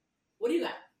 What do you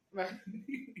got? Right.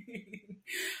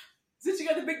 Since you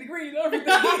got the big degree, you know everything.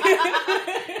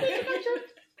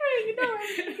 You know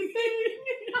everything.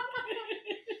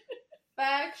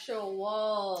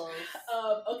 Factual.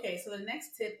 Okay, so the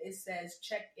next tip says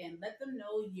check in. Let them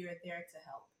know you're there to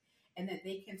help and that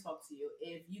they can talk to you.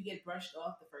 If you get brushed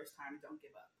off the first time, don't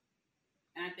give up.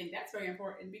 And I think that's very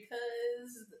important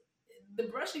because the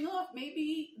brushing off may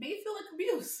feel like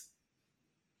abuse.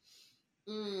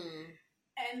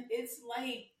 And it's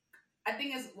like, I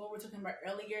think as what we were talking about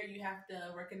earlier, you have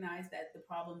to recognize that the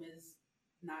problem is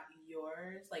not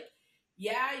yours. Like,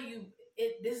 yeah,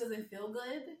 this doesn't feel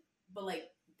good, but like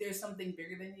there's something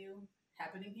bigger than you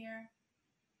happening here.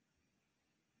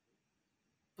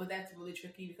 But that's really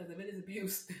tricky because if it is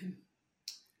abuse, then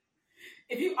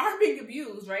if you are being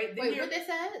abused, right? Then wait, what they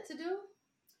said to do?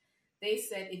 They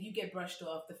said if you get brushed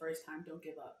off the first time, don't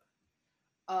give up.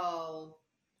 Oh,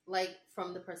 like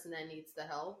from the person that needs the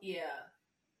help? Yeah.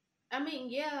 I mean,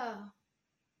 yeah,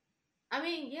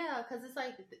 because it's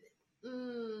like,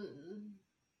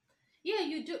 yeah,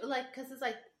 you do, like, because it's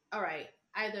like, all right,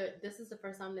 either this is the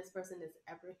first time this person is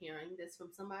ever hearing this from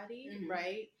somebody,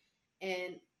 right?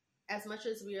 And as much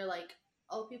as we are like,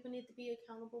 oh, people need to be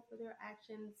accountable for their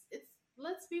actions,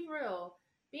 let's be real,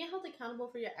 being held accountable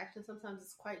for your actions sometimes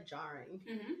is quite jarring.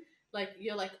 Like,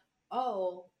 you're like,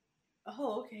 oh,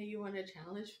 okay, you want to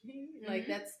challenge me? Like,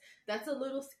 that's a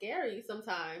little scary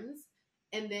sometimes.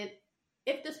 And then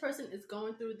if this person is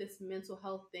going through this mental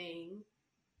health thing,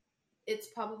 it's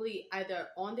probably either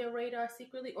on their radar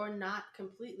secretly or not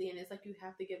completely. And it's like, you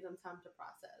have to give them time to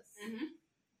process.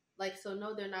 Like, so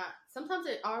no, they're not. Sometimes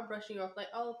they are brushing you off like,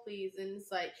 oh, please. And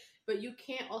it's like, but you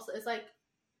can't also, it's like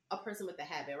a person with a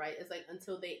habit, right? It's like,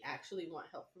 until they actually want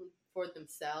help for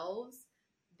themselves,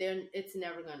 then it's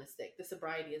never going to stick. The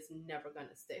sobriety is never going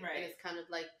to stick. Right. And it's kind of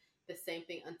like the same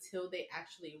thing until they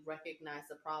actually recognize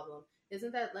the problem.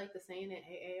 Isn't that like the saying in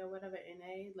AA or whatever,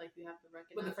 NA? Like, you have to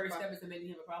recognize. But the first step is admitting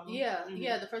you have a problem? Yeah.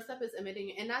 Yeah. The first step is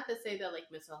admitting, and not to say that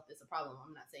like mental health is a problem.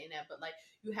 I'm not saying that, but like,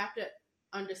 you have to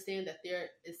understand that there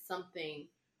is something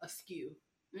askew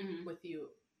with you,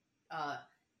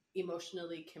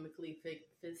 emotionally, chemically,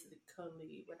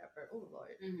 physically, whatever. Oh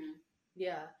Lord.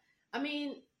 Yeah. I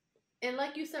mean, and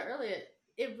like you said earlier,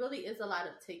 it really is a lot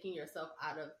of taking yourself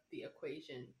out of the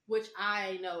equation, which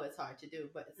I know is hard to do,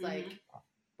 but it's like,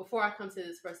 before I come to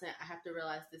this person, I have to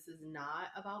realize this is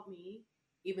not about me,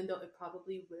 even though it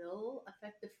probably will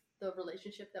affect the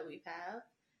relationship that we have.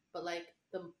 But like,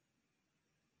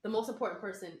 the most important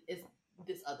person is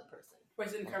this other person.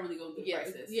 Person currently going through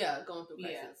crisis. Yeah, going through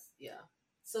crisis. Yeah.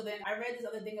 So then I read this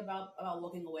other thing about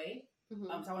walking away. So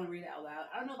I want to read it out loud.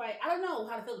 I don't know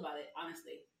how to feel about it,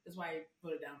 honestly. That's why I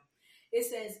wrote it down. It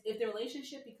says, if the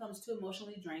relationship becomes too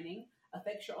emotionally draining,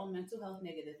 affects your own mental health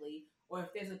negatively, or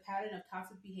if there's a pattern of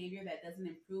toxic behavior that doesn't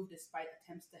improve despite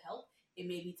attempts to help, it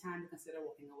may be time to consider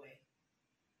walking away.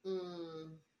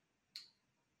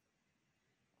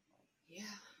 Yeah.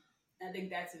 I think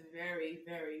that's very,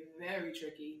 very, very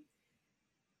tricky.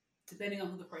 Depending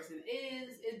on who the person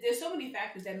is. There's so many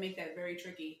factors that make that very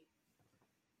tricky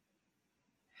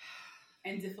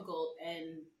and difficult.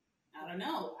 And I don't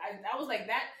know. I was like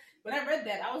that. When I read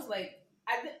that, I was like,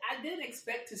 I didn't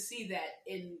expect to see that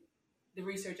in the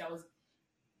research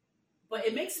but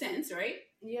it makes sense, right?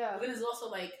 Yeah. But it's also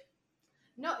like,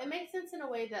 no, it makes sense in a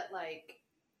way that like,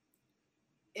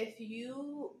 if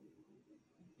you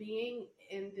being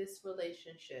in this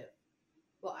relationship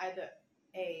will either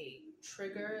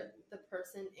trigger the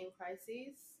person in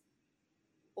crises,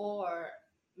 or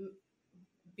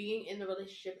being in the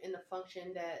relationship in the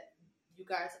function that you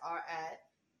guys are at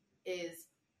is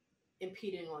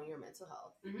impeding on your mental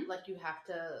health. Like, you have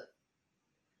to,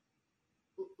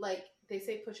 like they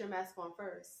say, put your mask on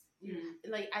first.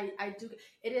 Like, I do.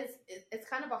 It's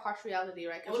kind of a harsh reality,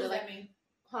 right? What does that mean?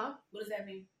 Huh? What does that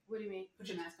mean? What do you mean? Put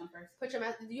your mask on first. Put your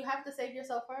mask. You have to save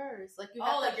yourself first. Like, you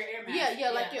have like your air mask. Yeah,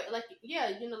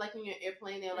 you know, like when you're in an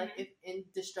airplane, they're like, if in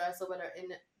distress or whatever, in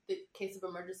the case of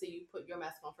emergency, you put your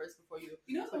mask on first before you.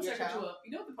 You know what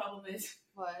the problem is?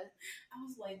 What? I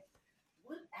was like,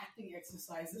 what acting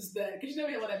exercise is that? Because you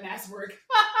know how that mask work.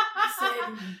 I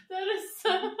said, that is so.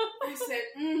 I said,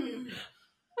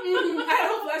 I had a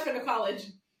whole flashback of college.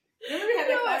 Remember we had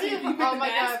that class where you put the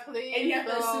mask please, and you have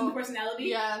to assume the personality?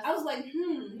 Yes. I was like,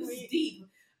 this is deep.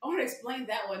 I want to explain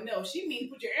that one. No, she means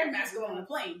put your air mask on a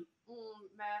plane.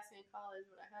 Mask in college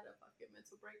when I had a fucking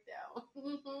mental breakdown.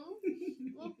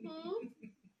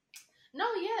 No,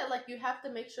 yeah, like you have to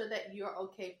make sure that you're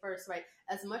okay first, right?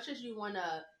 As much as you want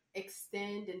to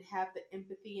extend and have the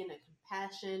empathy and the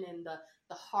compassion and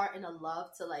the heart and the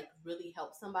love to like really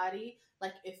help somebody,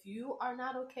 like if you are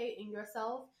not okay in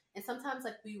yourself, and sometimes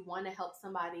like we want to help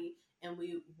somebody and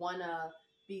we want to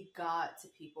be God to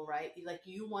people, right? Like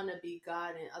you want to be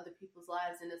God in other people's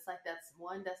lives, and it's like that's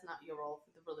not your role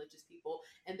for the religious people,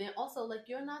 and then also like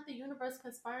you're not the universe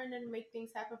conspiring to make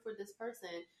things happen for this person,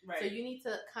 right? So you need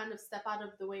to kind of step out of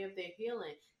the way of their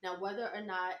healing. Now, whether or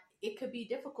not it could be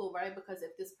difficult, right? Because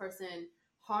if this person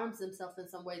harms themselves in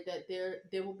some way, that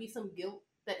there will be some guilt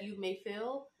that you may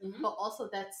feel, but also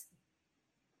that's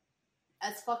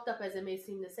as fucked up as it may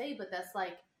seem to say, but that's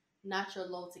like not your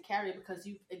load to carry because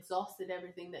you've exhausted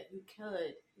everything that you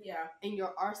could in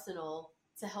your arsenal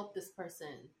to help this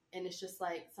person. And it's just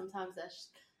like sometimes that's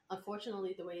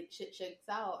unfortunately the way shit shakes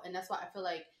out. And that's why I feel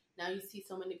like now you see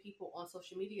so many people on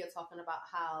social media talking about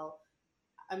how,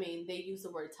 I mean, they use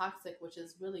the word toxic, which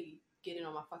is really getting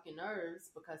on my fucking nerves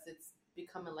because it's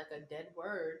becoming like a dead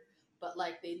word. But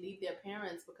like they leave their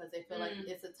parents because they feel like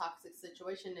it's a toxic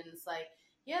situation, and it's like,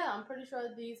 yeah, I'm pretty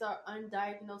sure these are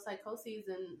undiagnosed psychoses,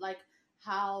 and like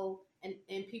how, and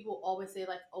people always say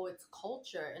like, oh, it's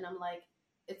culture. And I'm like,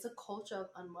 it's a culture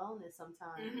of unwellness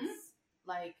sometimes.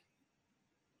 Like,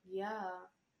 yeah.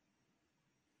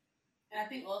 And I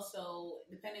think also,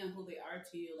 depending on who they are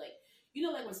to you, like, you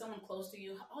know, like when someone close to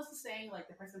you, I was saying like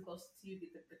the person close to you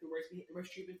get the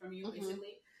worst treatment from you,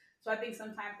 basically. So I think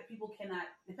sometimes that people cannot,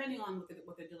 depending on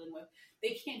what they're dealing with,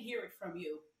 they can't hear it from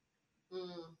you.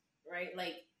 Right?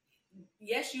 Like,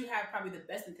 yes, you have probably the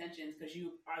best intentions because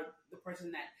you are the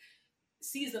person that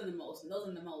sees them the most and knows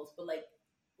them the most, but like,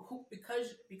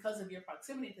 because of your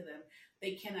proximity to them,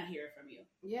 they cannot hear it from you.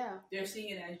 Yeah. They're seeing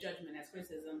it as judgment, as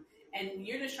criticism, and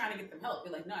you're just trying to get them help.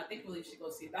 You're like, no, I think really you should go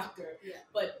see a doctor. Yeah.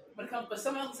 But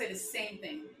someone else will say the same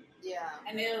thing. Yeah.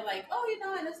 And they're like, oh, you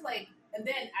know, and it's like, and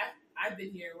then I've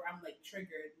been here where I'm like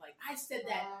triggered. Like I said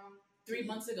that 3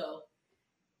 months ago,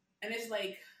 and it's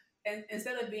like, and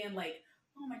instead of being like,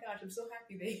 oh my gosh, I'm so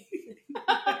happy they.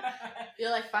 You're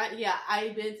like, fine, yeah,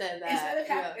 I've been said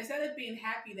that. Instead of being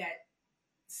happy that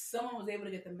someone was able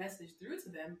to get the message through to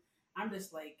them, I'm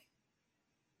just like,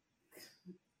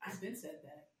 I've been said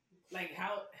that. Like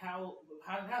how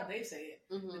they say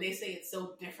it? They say it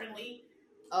so differently.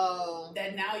 Oh,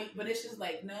 that now, but it's just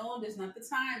like, no, this is not the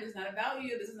time. This is not about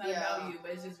you. This is not about you.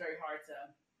 But it's just very hard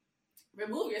to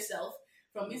remove yourself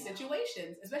from these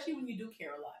situations, especially when you do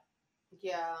care a lot.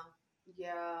 Yeah.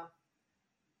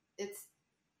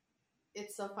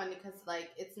 It's so funny because like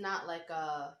it's not like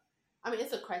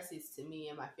it's a crisis to me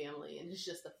and my family, and it's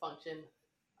just a function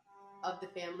of the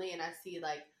family. And I see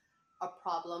like a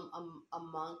problem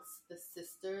amongst the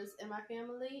sisters in my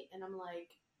family, and I'm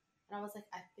like, and I was like,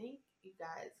 I think you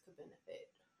guys could benefit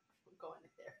from going to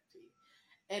therapy.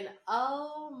 And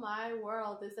oh my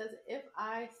world, it's as if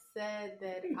I said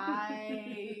that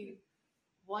I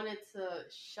wanted to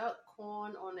shuck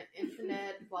corn on the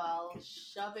internet while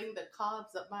shoving the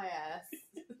cobs up my ass.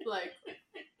 Like,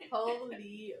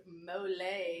 holy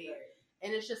moly.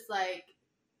 And it's just like,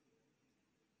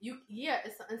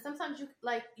 and sometimes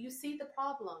you see the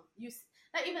problem.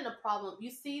 Not even a problem.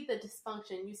 You see the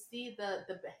dysfunction. You see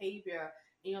the behavior.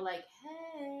 And you're like,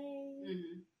 hey,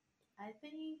 I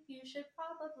think you should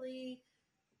probably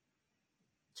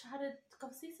try to go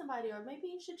see somebody, or maybe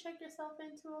you should check yourself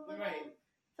into a little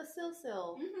facility.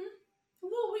 A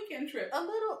little weekend trip. A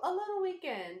little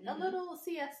weekend. A little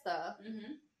siesta.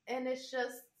 And it's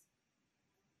just,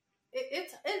 it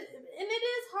is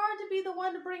hard to be the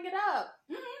one to bring it up.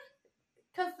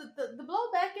 Because the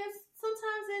blowback is,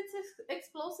 sometimes it's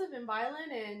explosive and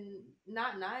violent and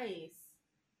not nice.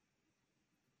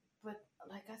 But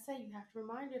like I said, you have to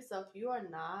remind yourself you are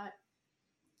not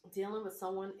dealing with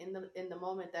someone in the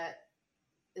moment that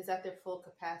is at their full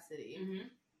capacity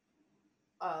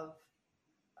of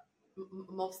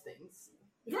most things,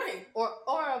 right? Or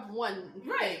of one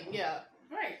thing, yeah,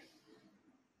 right.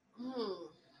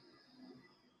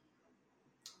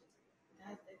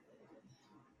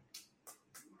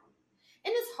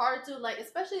 And it's hard to like,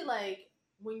 especially like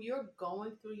when you're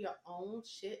going through your own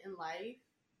shit in life.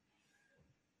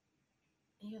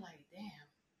 And you're like, damn,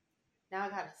 now I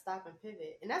gotta stop and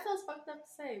pivot. And that sounds fucked up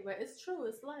to say, but it's true.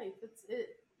 It's life.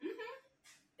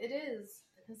 It is.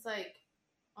 It's like,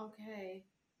 okay,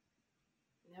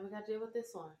 now we gotta deal with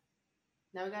this one.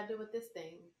 Now we gotta deal with this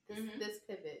thing, this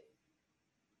pivot.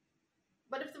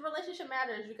 But if the relationship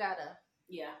matters, you gotta.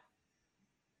 Yeah.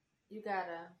 You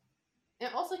gotta.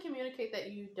 And also communicate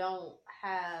that you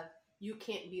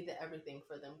can't be the everything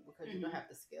for them because you don't have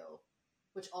the skill,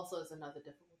 which also is another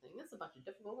difficult thing. It's a bunch of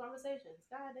difficult conversations.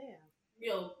 God damn.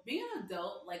 Yo, being an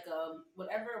adult, like,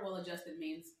 whatever well-adjusted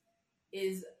means,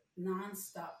 is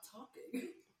non-stop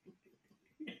talking.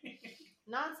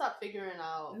 Non-stop figuring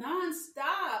out.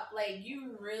 Non-stop. Like,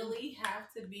 you really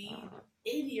have to be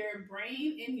in your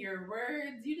brain, in your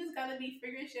words. You just gotta be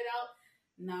figuring shit out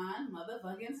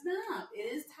non-motherfucking stop.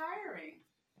 It is tiring.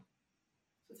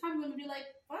 Sometimes you're gonna be like,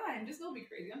 fine, just don't be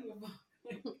crazy. I'm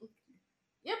gonna go.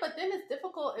 Yeah, but then it's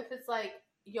difficult if it's like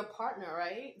your partner,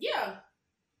 right? Yeah.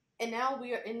 And now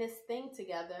we are in this thing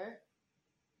together.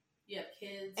 You have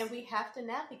kids. And we have to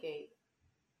navigate.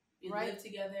 You live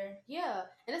together. Yeah.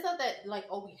 And it's not that, like,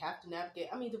 oh, we have to navigate.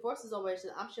 I mean, divorce is always an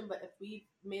option, but if we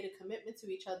made a commitment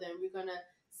to each other and we're going to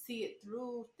see it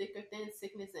through thick or thin,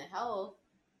 sickness and health,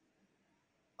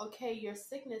 okay, your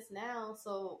sickness now,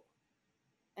 so,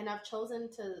 and I've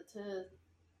chosen to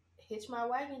hitch my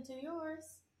wagon to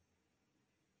yours.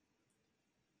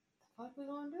 What are we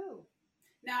going to do?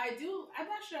 Now, I'm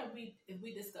not sure if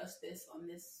we discussed this on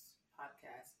this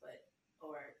podcast,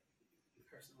 or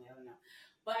personally, I don't know.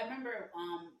 But I remember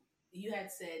you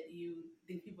had said you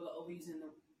think people are overusing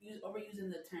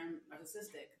the term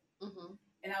narcissistic. Mm-hmm.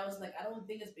 And I was like, I don't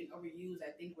think it's being overused.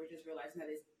 I think we're just realizing that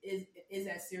it is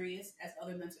as serious as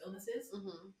other mental illnesses.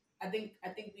 Mm-hmm. I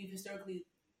think we've historically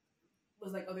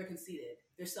was like, oh, they're conceited.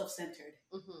 They're self-centered,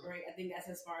 right? I think that's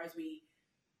as far as we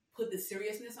put the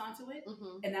seriousness onto it.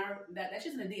 Mm-hmm. And now that's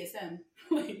just in the DSM.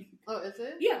 Like, oh, is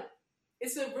it? Yeah.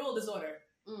 It's a real disorder.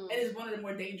 Mm. And it's one of the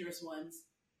more dangerous ones.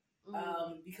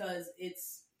 Because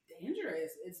it's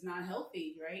dangerous. It's not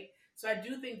healthy, right? So I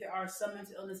do think there are some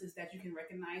mental illnesses that you can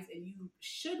recognize and you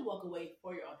should walk away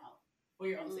for your own health, for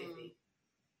your own safety.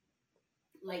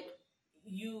 Like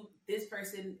this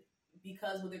person,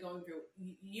 because what they're going through,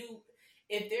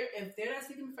 if they're not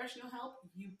seeking professional help,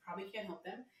 you probably can't help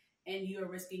them, and you are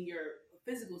risking your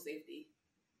physical safety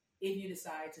if you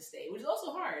decide to stay, which is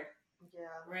also hard.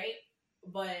 Yeah. Right.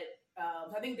 But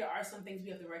I think there are some things we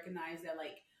have to recognize that,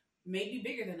 like, maybe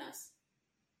bigger than us.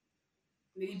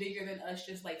 Maybe bigger than us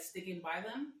just, like, sticking by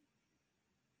them.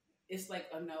 It's like,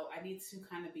 oh, no, I need to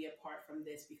kind of be apart from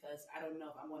this because I don't know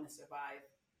if I want to survive.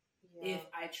 Yeah. If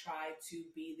I try to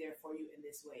be there for you in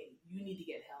this way. You need to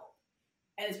get help.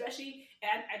 And especially,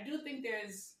 and I do think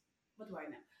there's, what do I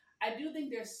know? I do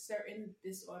think there's certain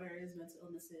disorders, mental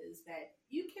illnesses that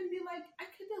you can be like, I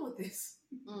can deal with this.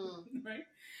 Right?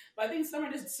 But I think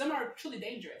some are truly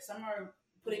dangerous. Some are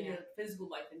putting your physical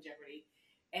life in jeopardy.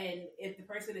 And if the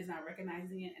person is not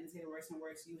recognizing it and it's getting worse and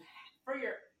worse,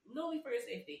 literally for your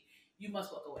safety, you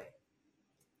must walk away.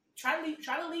 Try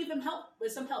to leave them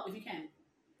with some help if you can.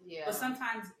 Yeah. But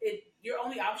sometimes your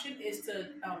only option is to,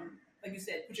 like you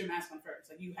said, put your mask on first.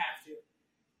 Like, you have to.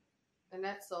 And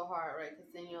that's so hard, right?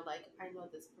 Because then you're like, I know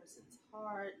this person's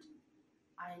heart.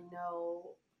 I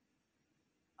know.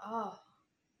 Oh.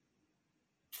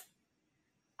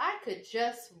 I could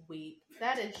just weep.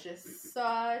 That is just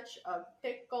such a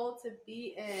pickle to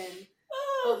be in.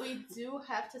 But we do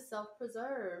have to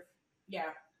self-preserve.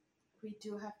 Yeah. We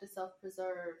do have to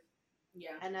self-preserve.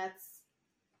 Yeah. And that's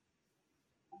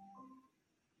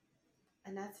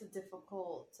a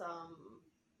difficult,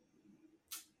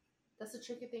 that's a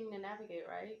tricky thing to navigate,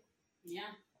 right?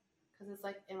 Yeah. Because it's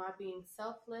like, am I being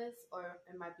selfless or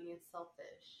am I being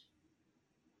selfish?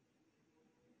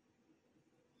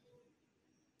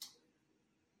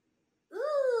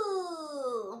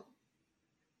 Ooh.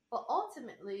 But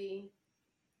ultimately,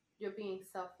 you're being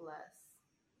selfless.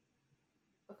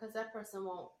 Because that person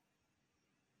won't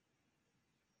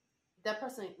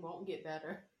get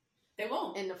better. They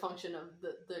won't. In the function of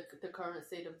the current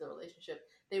state of the relationship.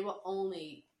 They will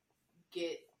only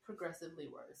get progressively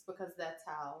worse because that's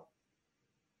how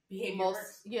behavior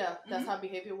works. Yeah, that's how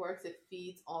behavior works. It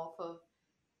feeds off of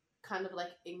kind of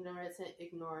like ignorance and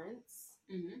ignorance.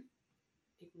 Mm-hmm.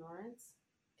 Ignorance.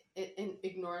 And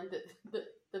ignoring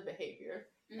the behavior.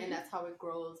 Mm-hmm. And that's how it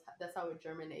grows. That's how it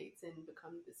germinates and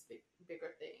becomes this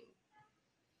bigger thing.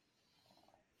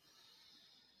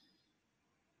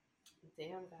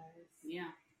 Damn, guys.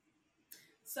 Yeah.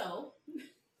 So,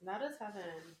 not us having...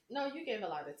 No, you gave a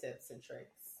lot of tips and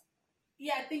tricks.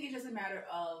 Yeah, I think it's just a matter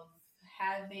of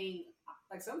having,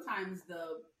 like, sometimes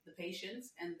the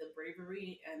patience and the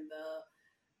bravery and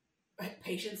the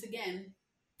patience, again,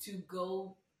 to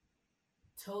go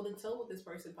toe-to-toe with this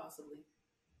person, possibly.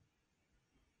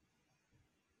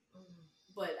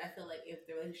 But I feel like if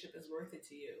the relationship is worth it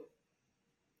to you,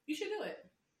 you should do it.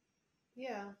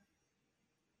 Yeah.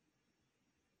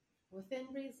 Within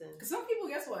reason. Because some people,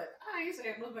 guess what? I ain't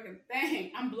saying motherfucking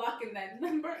thing. I'm blocking that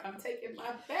number. I'm taking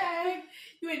my bag.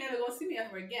 You ain't never gonna see me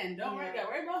ever again. Don't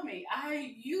worry about me.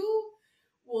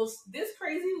 This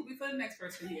crazy will be for the next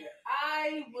person here.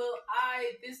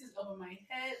 This is over my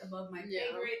head, above my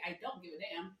pay grade. I don't give a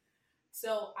damn.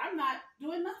 So I'm not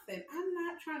doing nothing. I'm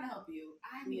not trying to help you.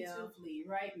 I need to flee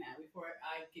right now before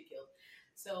I get killed.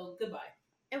 So goodbye.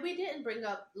 And we didn't bring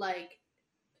up, like,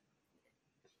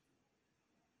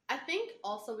 I think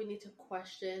also we need to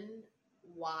question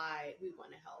why we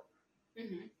want to help.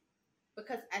 Mm-hmm.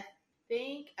 Because I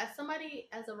think as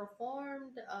a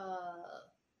reformed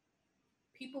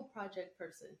people project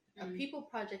person, a people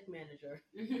project manager,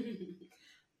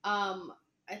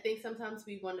 I think sometimes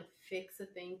we want to fix a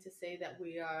thing to say that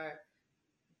we are,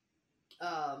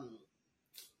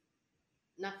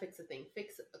 not fix a thing,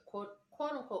 fix a quote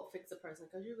unquote fix a person,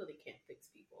 because you really can't fix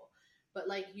people. But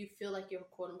like you feel like you're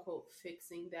quote unquote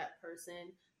fixing that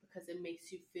person because it makes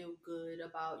you feel good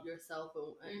about yourself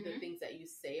and the things that you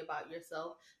say about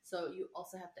yourself. So you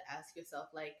also have to ask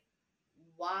yourself, like,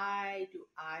 why do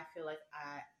I feel like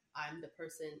I'm the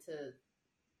person to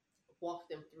walk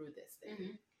them through this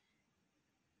thing?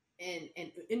 And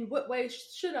in what way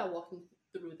should I walk them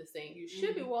through this thing? You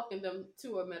should be walking them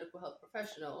to a medical health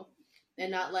professional,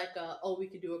 and not like we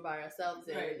could do it by ourselves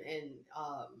and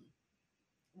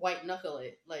white knuckle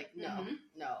it. Like, no,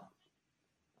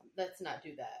 let's not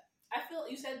do that. I feel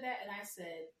you said that, and I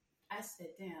said,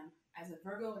 damn, as a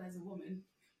Virgo and as a woman,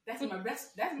 that's my bread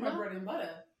and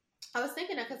butter. I was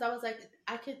thinking that because I was like,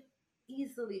 I can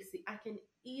easily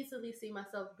see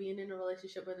myself being in a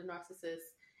relationship with a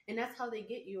narcissist. And that's how they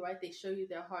get you, right? They show you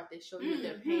their heart. They show you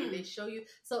their pain. They show you.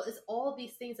 So it's all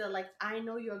these things that are like, I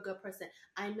know you're a good person.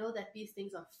 I know that these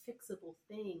things are fixable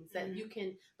things that you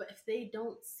can, but if they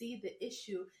don't see the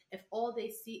issue, if all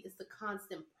they see is the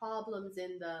constant problems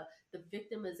and the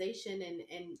victimization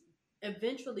and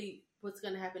eventually what's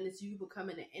going to happen is you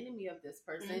becoming an enemy of this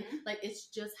person. Like, it's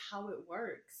just how it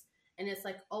works. And it's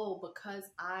like, oh,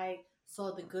 because I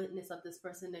saw the goodness of this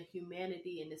person, the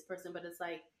humanity in this person, but it's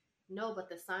like, no, but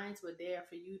the signs were there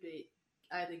for you to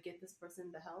either get this person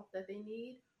the help that they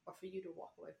need or for you to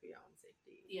walk away for your own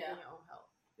safety and your own health.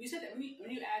 You said that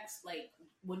when you asked, like,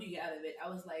 what do you get out of it? I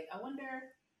was like, I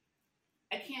wonder,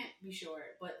 I can't be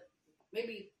sure, but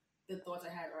maybe the thoughts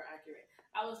I had are accurate.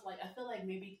 I was like, I feel like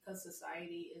maybe because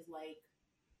society is like,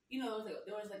 you know,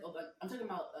 there was like I'm talking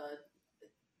about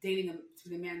dating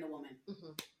between a man and a woman.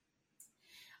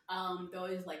 They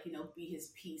always like, you know, be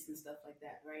his peace and stuff like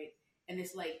that, right? And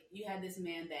it's like, you had this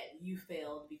man that you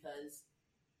failed because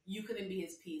you couldn't be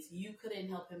his peace. You couldn't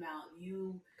help him out.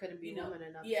 You couldn't be woman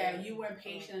enough. Yeah, you weren't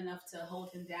patient enough to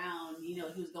hold him down. You know,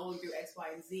 he was going through X,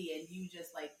 Y, and Z, and you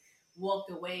just like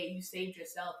walked away. You saved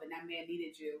yourself, and that man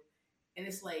needed you. And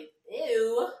it's like,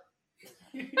 ew.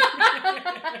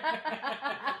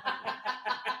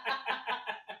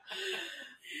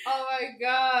 Oh my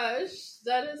gosh,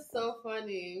 that is so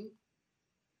funny.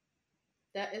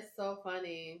 That is so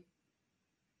funny.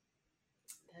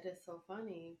 That is so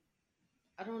funny.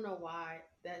 I don't know why.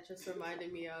 That just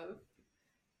reminded me of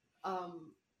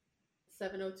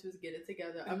 702's Get It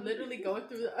Together. I'm literally going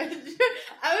through I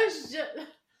was just,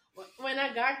 when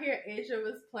I got here, Asia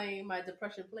was playing my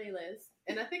depression playlist.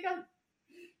 And I think I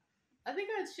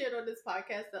shared on this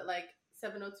podcast that like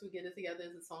 702 Get It Together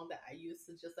is a song that I used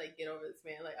to just like get over this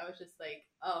man. Like, I was just like,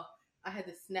 oh, I had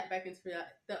to snap back into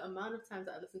that. The amount of times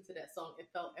I listened to that song,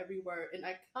 it felt every word. And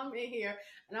I come in here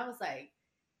and I was like,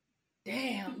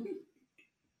 damn.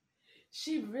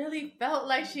 She really felt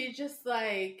like she just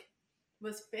like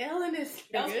was failing this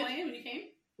nigga. That was playing when you came?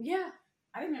 Yeah.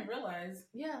 I didn't even realize.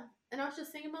 Yeah. And I was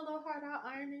just singing my little heart out,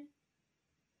 ironing.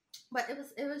 But it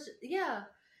was yeah.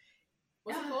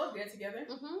 What's it called? Get Together?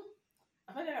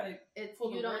 I thought I it's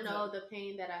you don't know the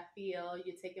pain that I feel.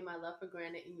 You're taking my love for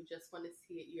granted and you just want to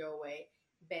see it your way.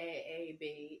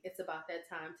 Baby, it's about that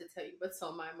time to tell you what's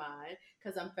on my mind,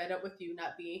 because I'm fed up with you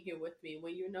not being here with me.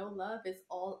 When you know love is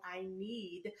all I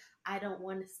need, I don't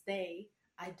want to stay.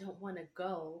 I don't want to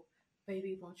go.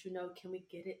 Baby, won't you know, can we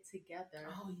get it together?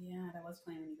 Oh, yeah, that was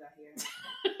playing when you got here.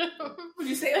 Would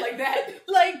you say it like that?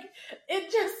 Like, it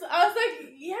just, I was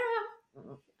like, yeah,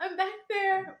 I'm back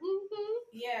there.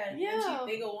 Yeah. Yeah.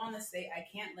 They go on to say, I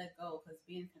can't let go because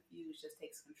being confused just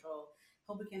takes control.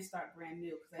 Hope we can start brand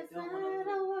new because I don't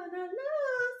want to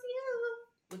lose you.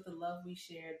 With the love we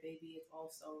shared, baby, it's all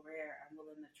so rare. I'm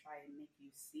willing to try and make you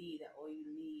see that all you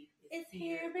need is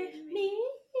here in me.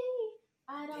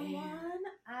 I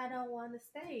don't want to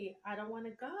stay. I don't want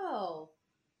to go.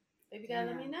 Baby, gotta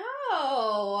let me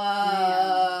know.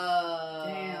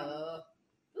 Damn.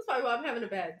 That's probably why I'm having a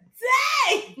bad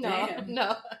day. No.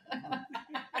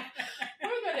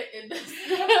 We're gonna end this.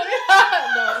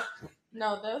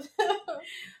 No.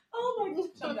 Oh my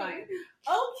gosh, I'm dying.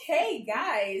 Okay,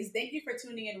 guys, thank you for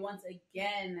tuning in once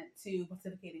again to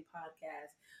Pontificating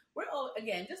Podcast.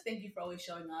 Again, just thank you for always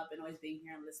showing up and always being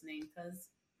here and listening, because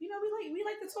we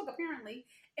like to talk apparently,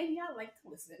 and y'all like to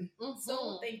listen. Mm-hmm.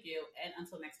 So thank you, and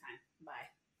until next time, bye.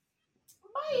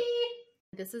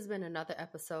 This has been another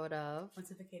episode of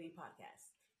Pontificating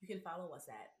Podcast. You can follow us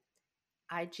at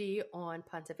IG on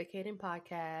Pontificating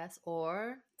Podcast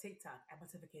or TikTok at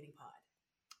Pontificating Pod.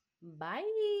 Bye.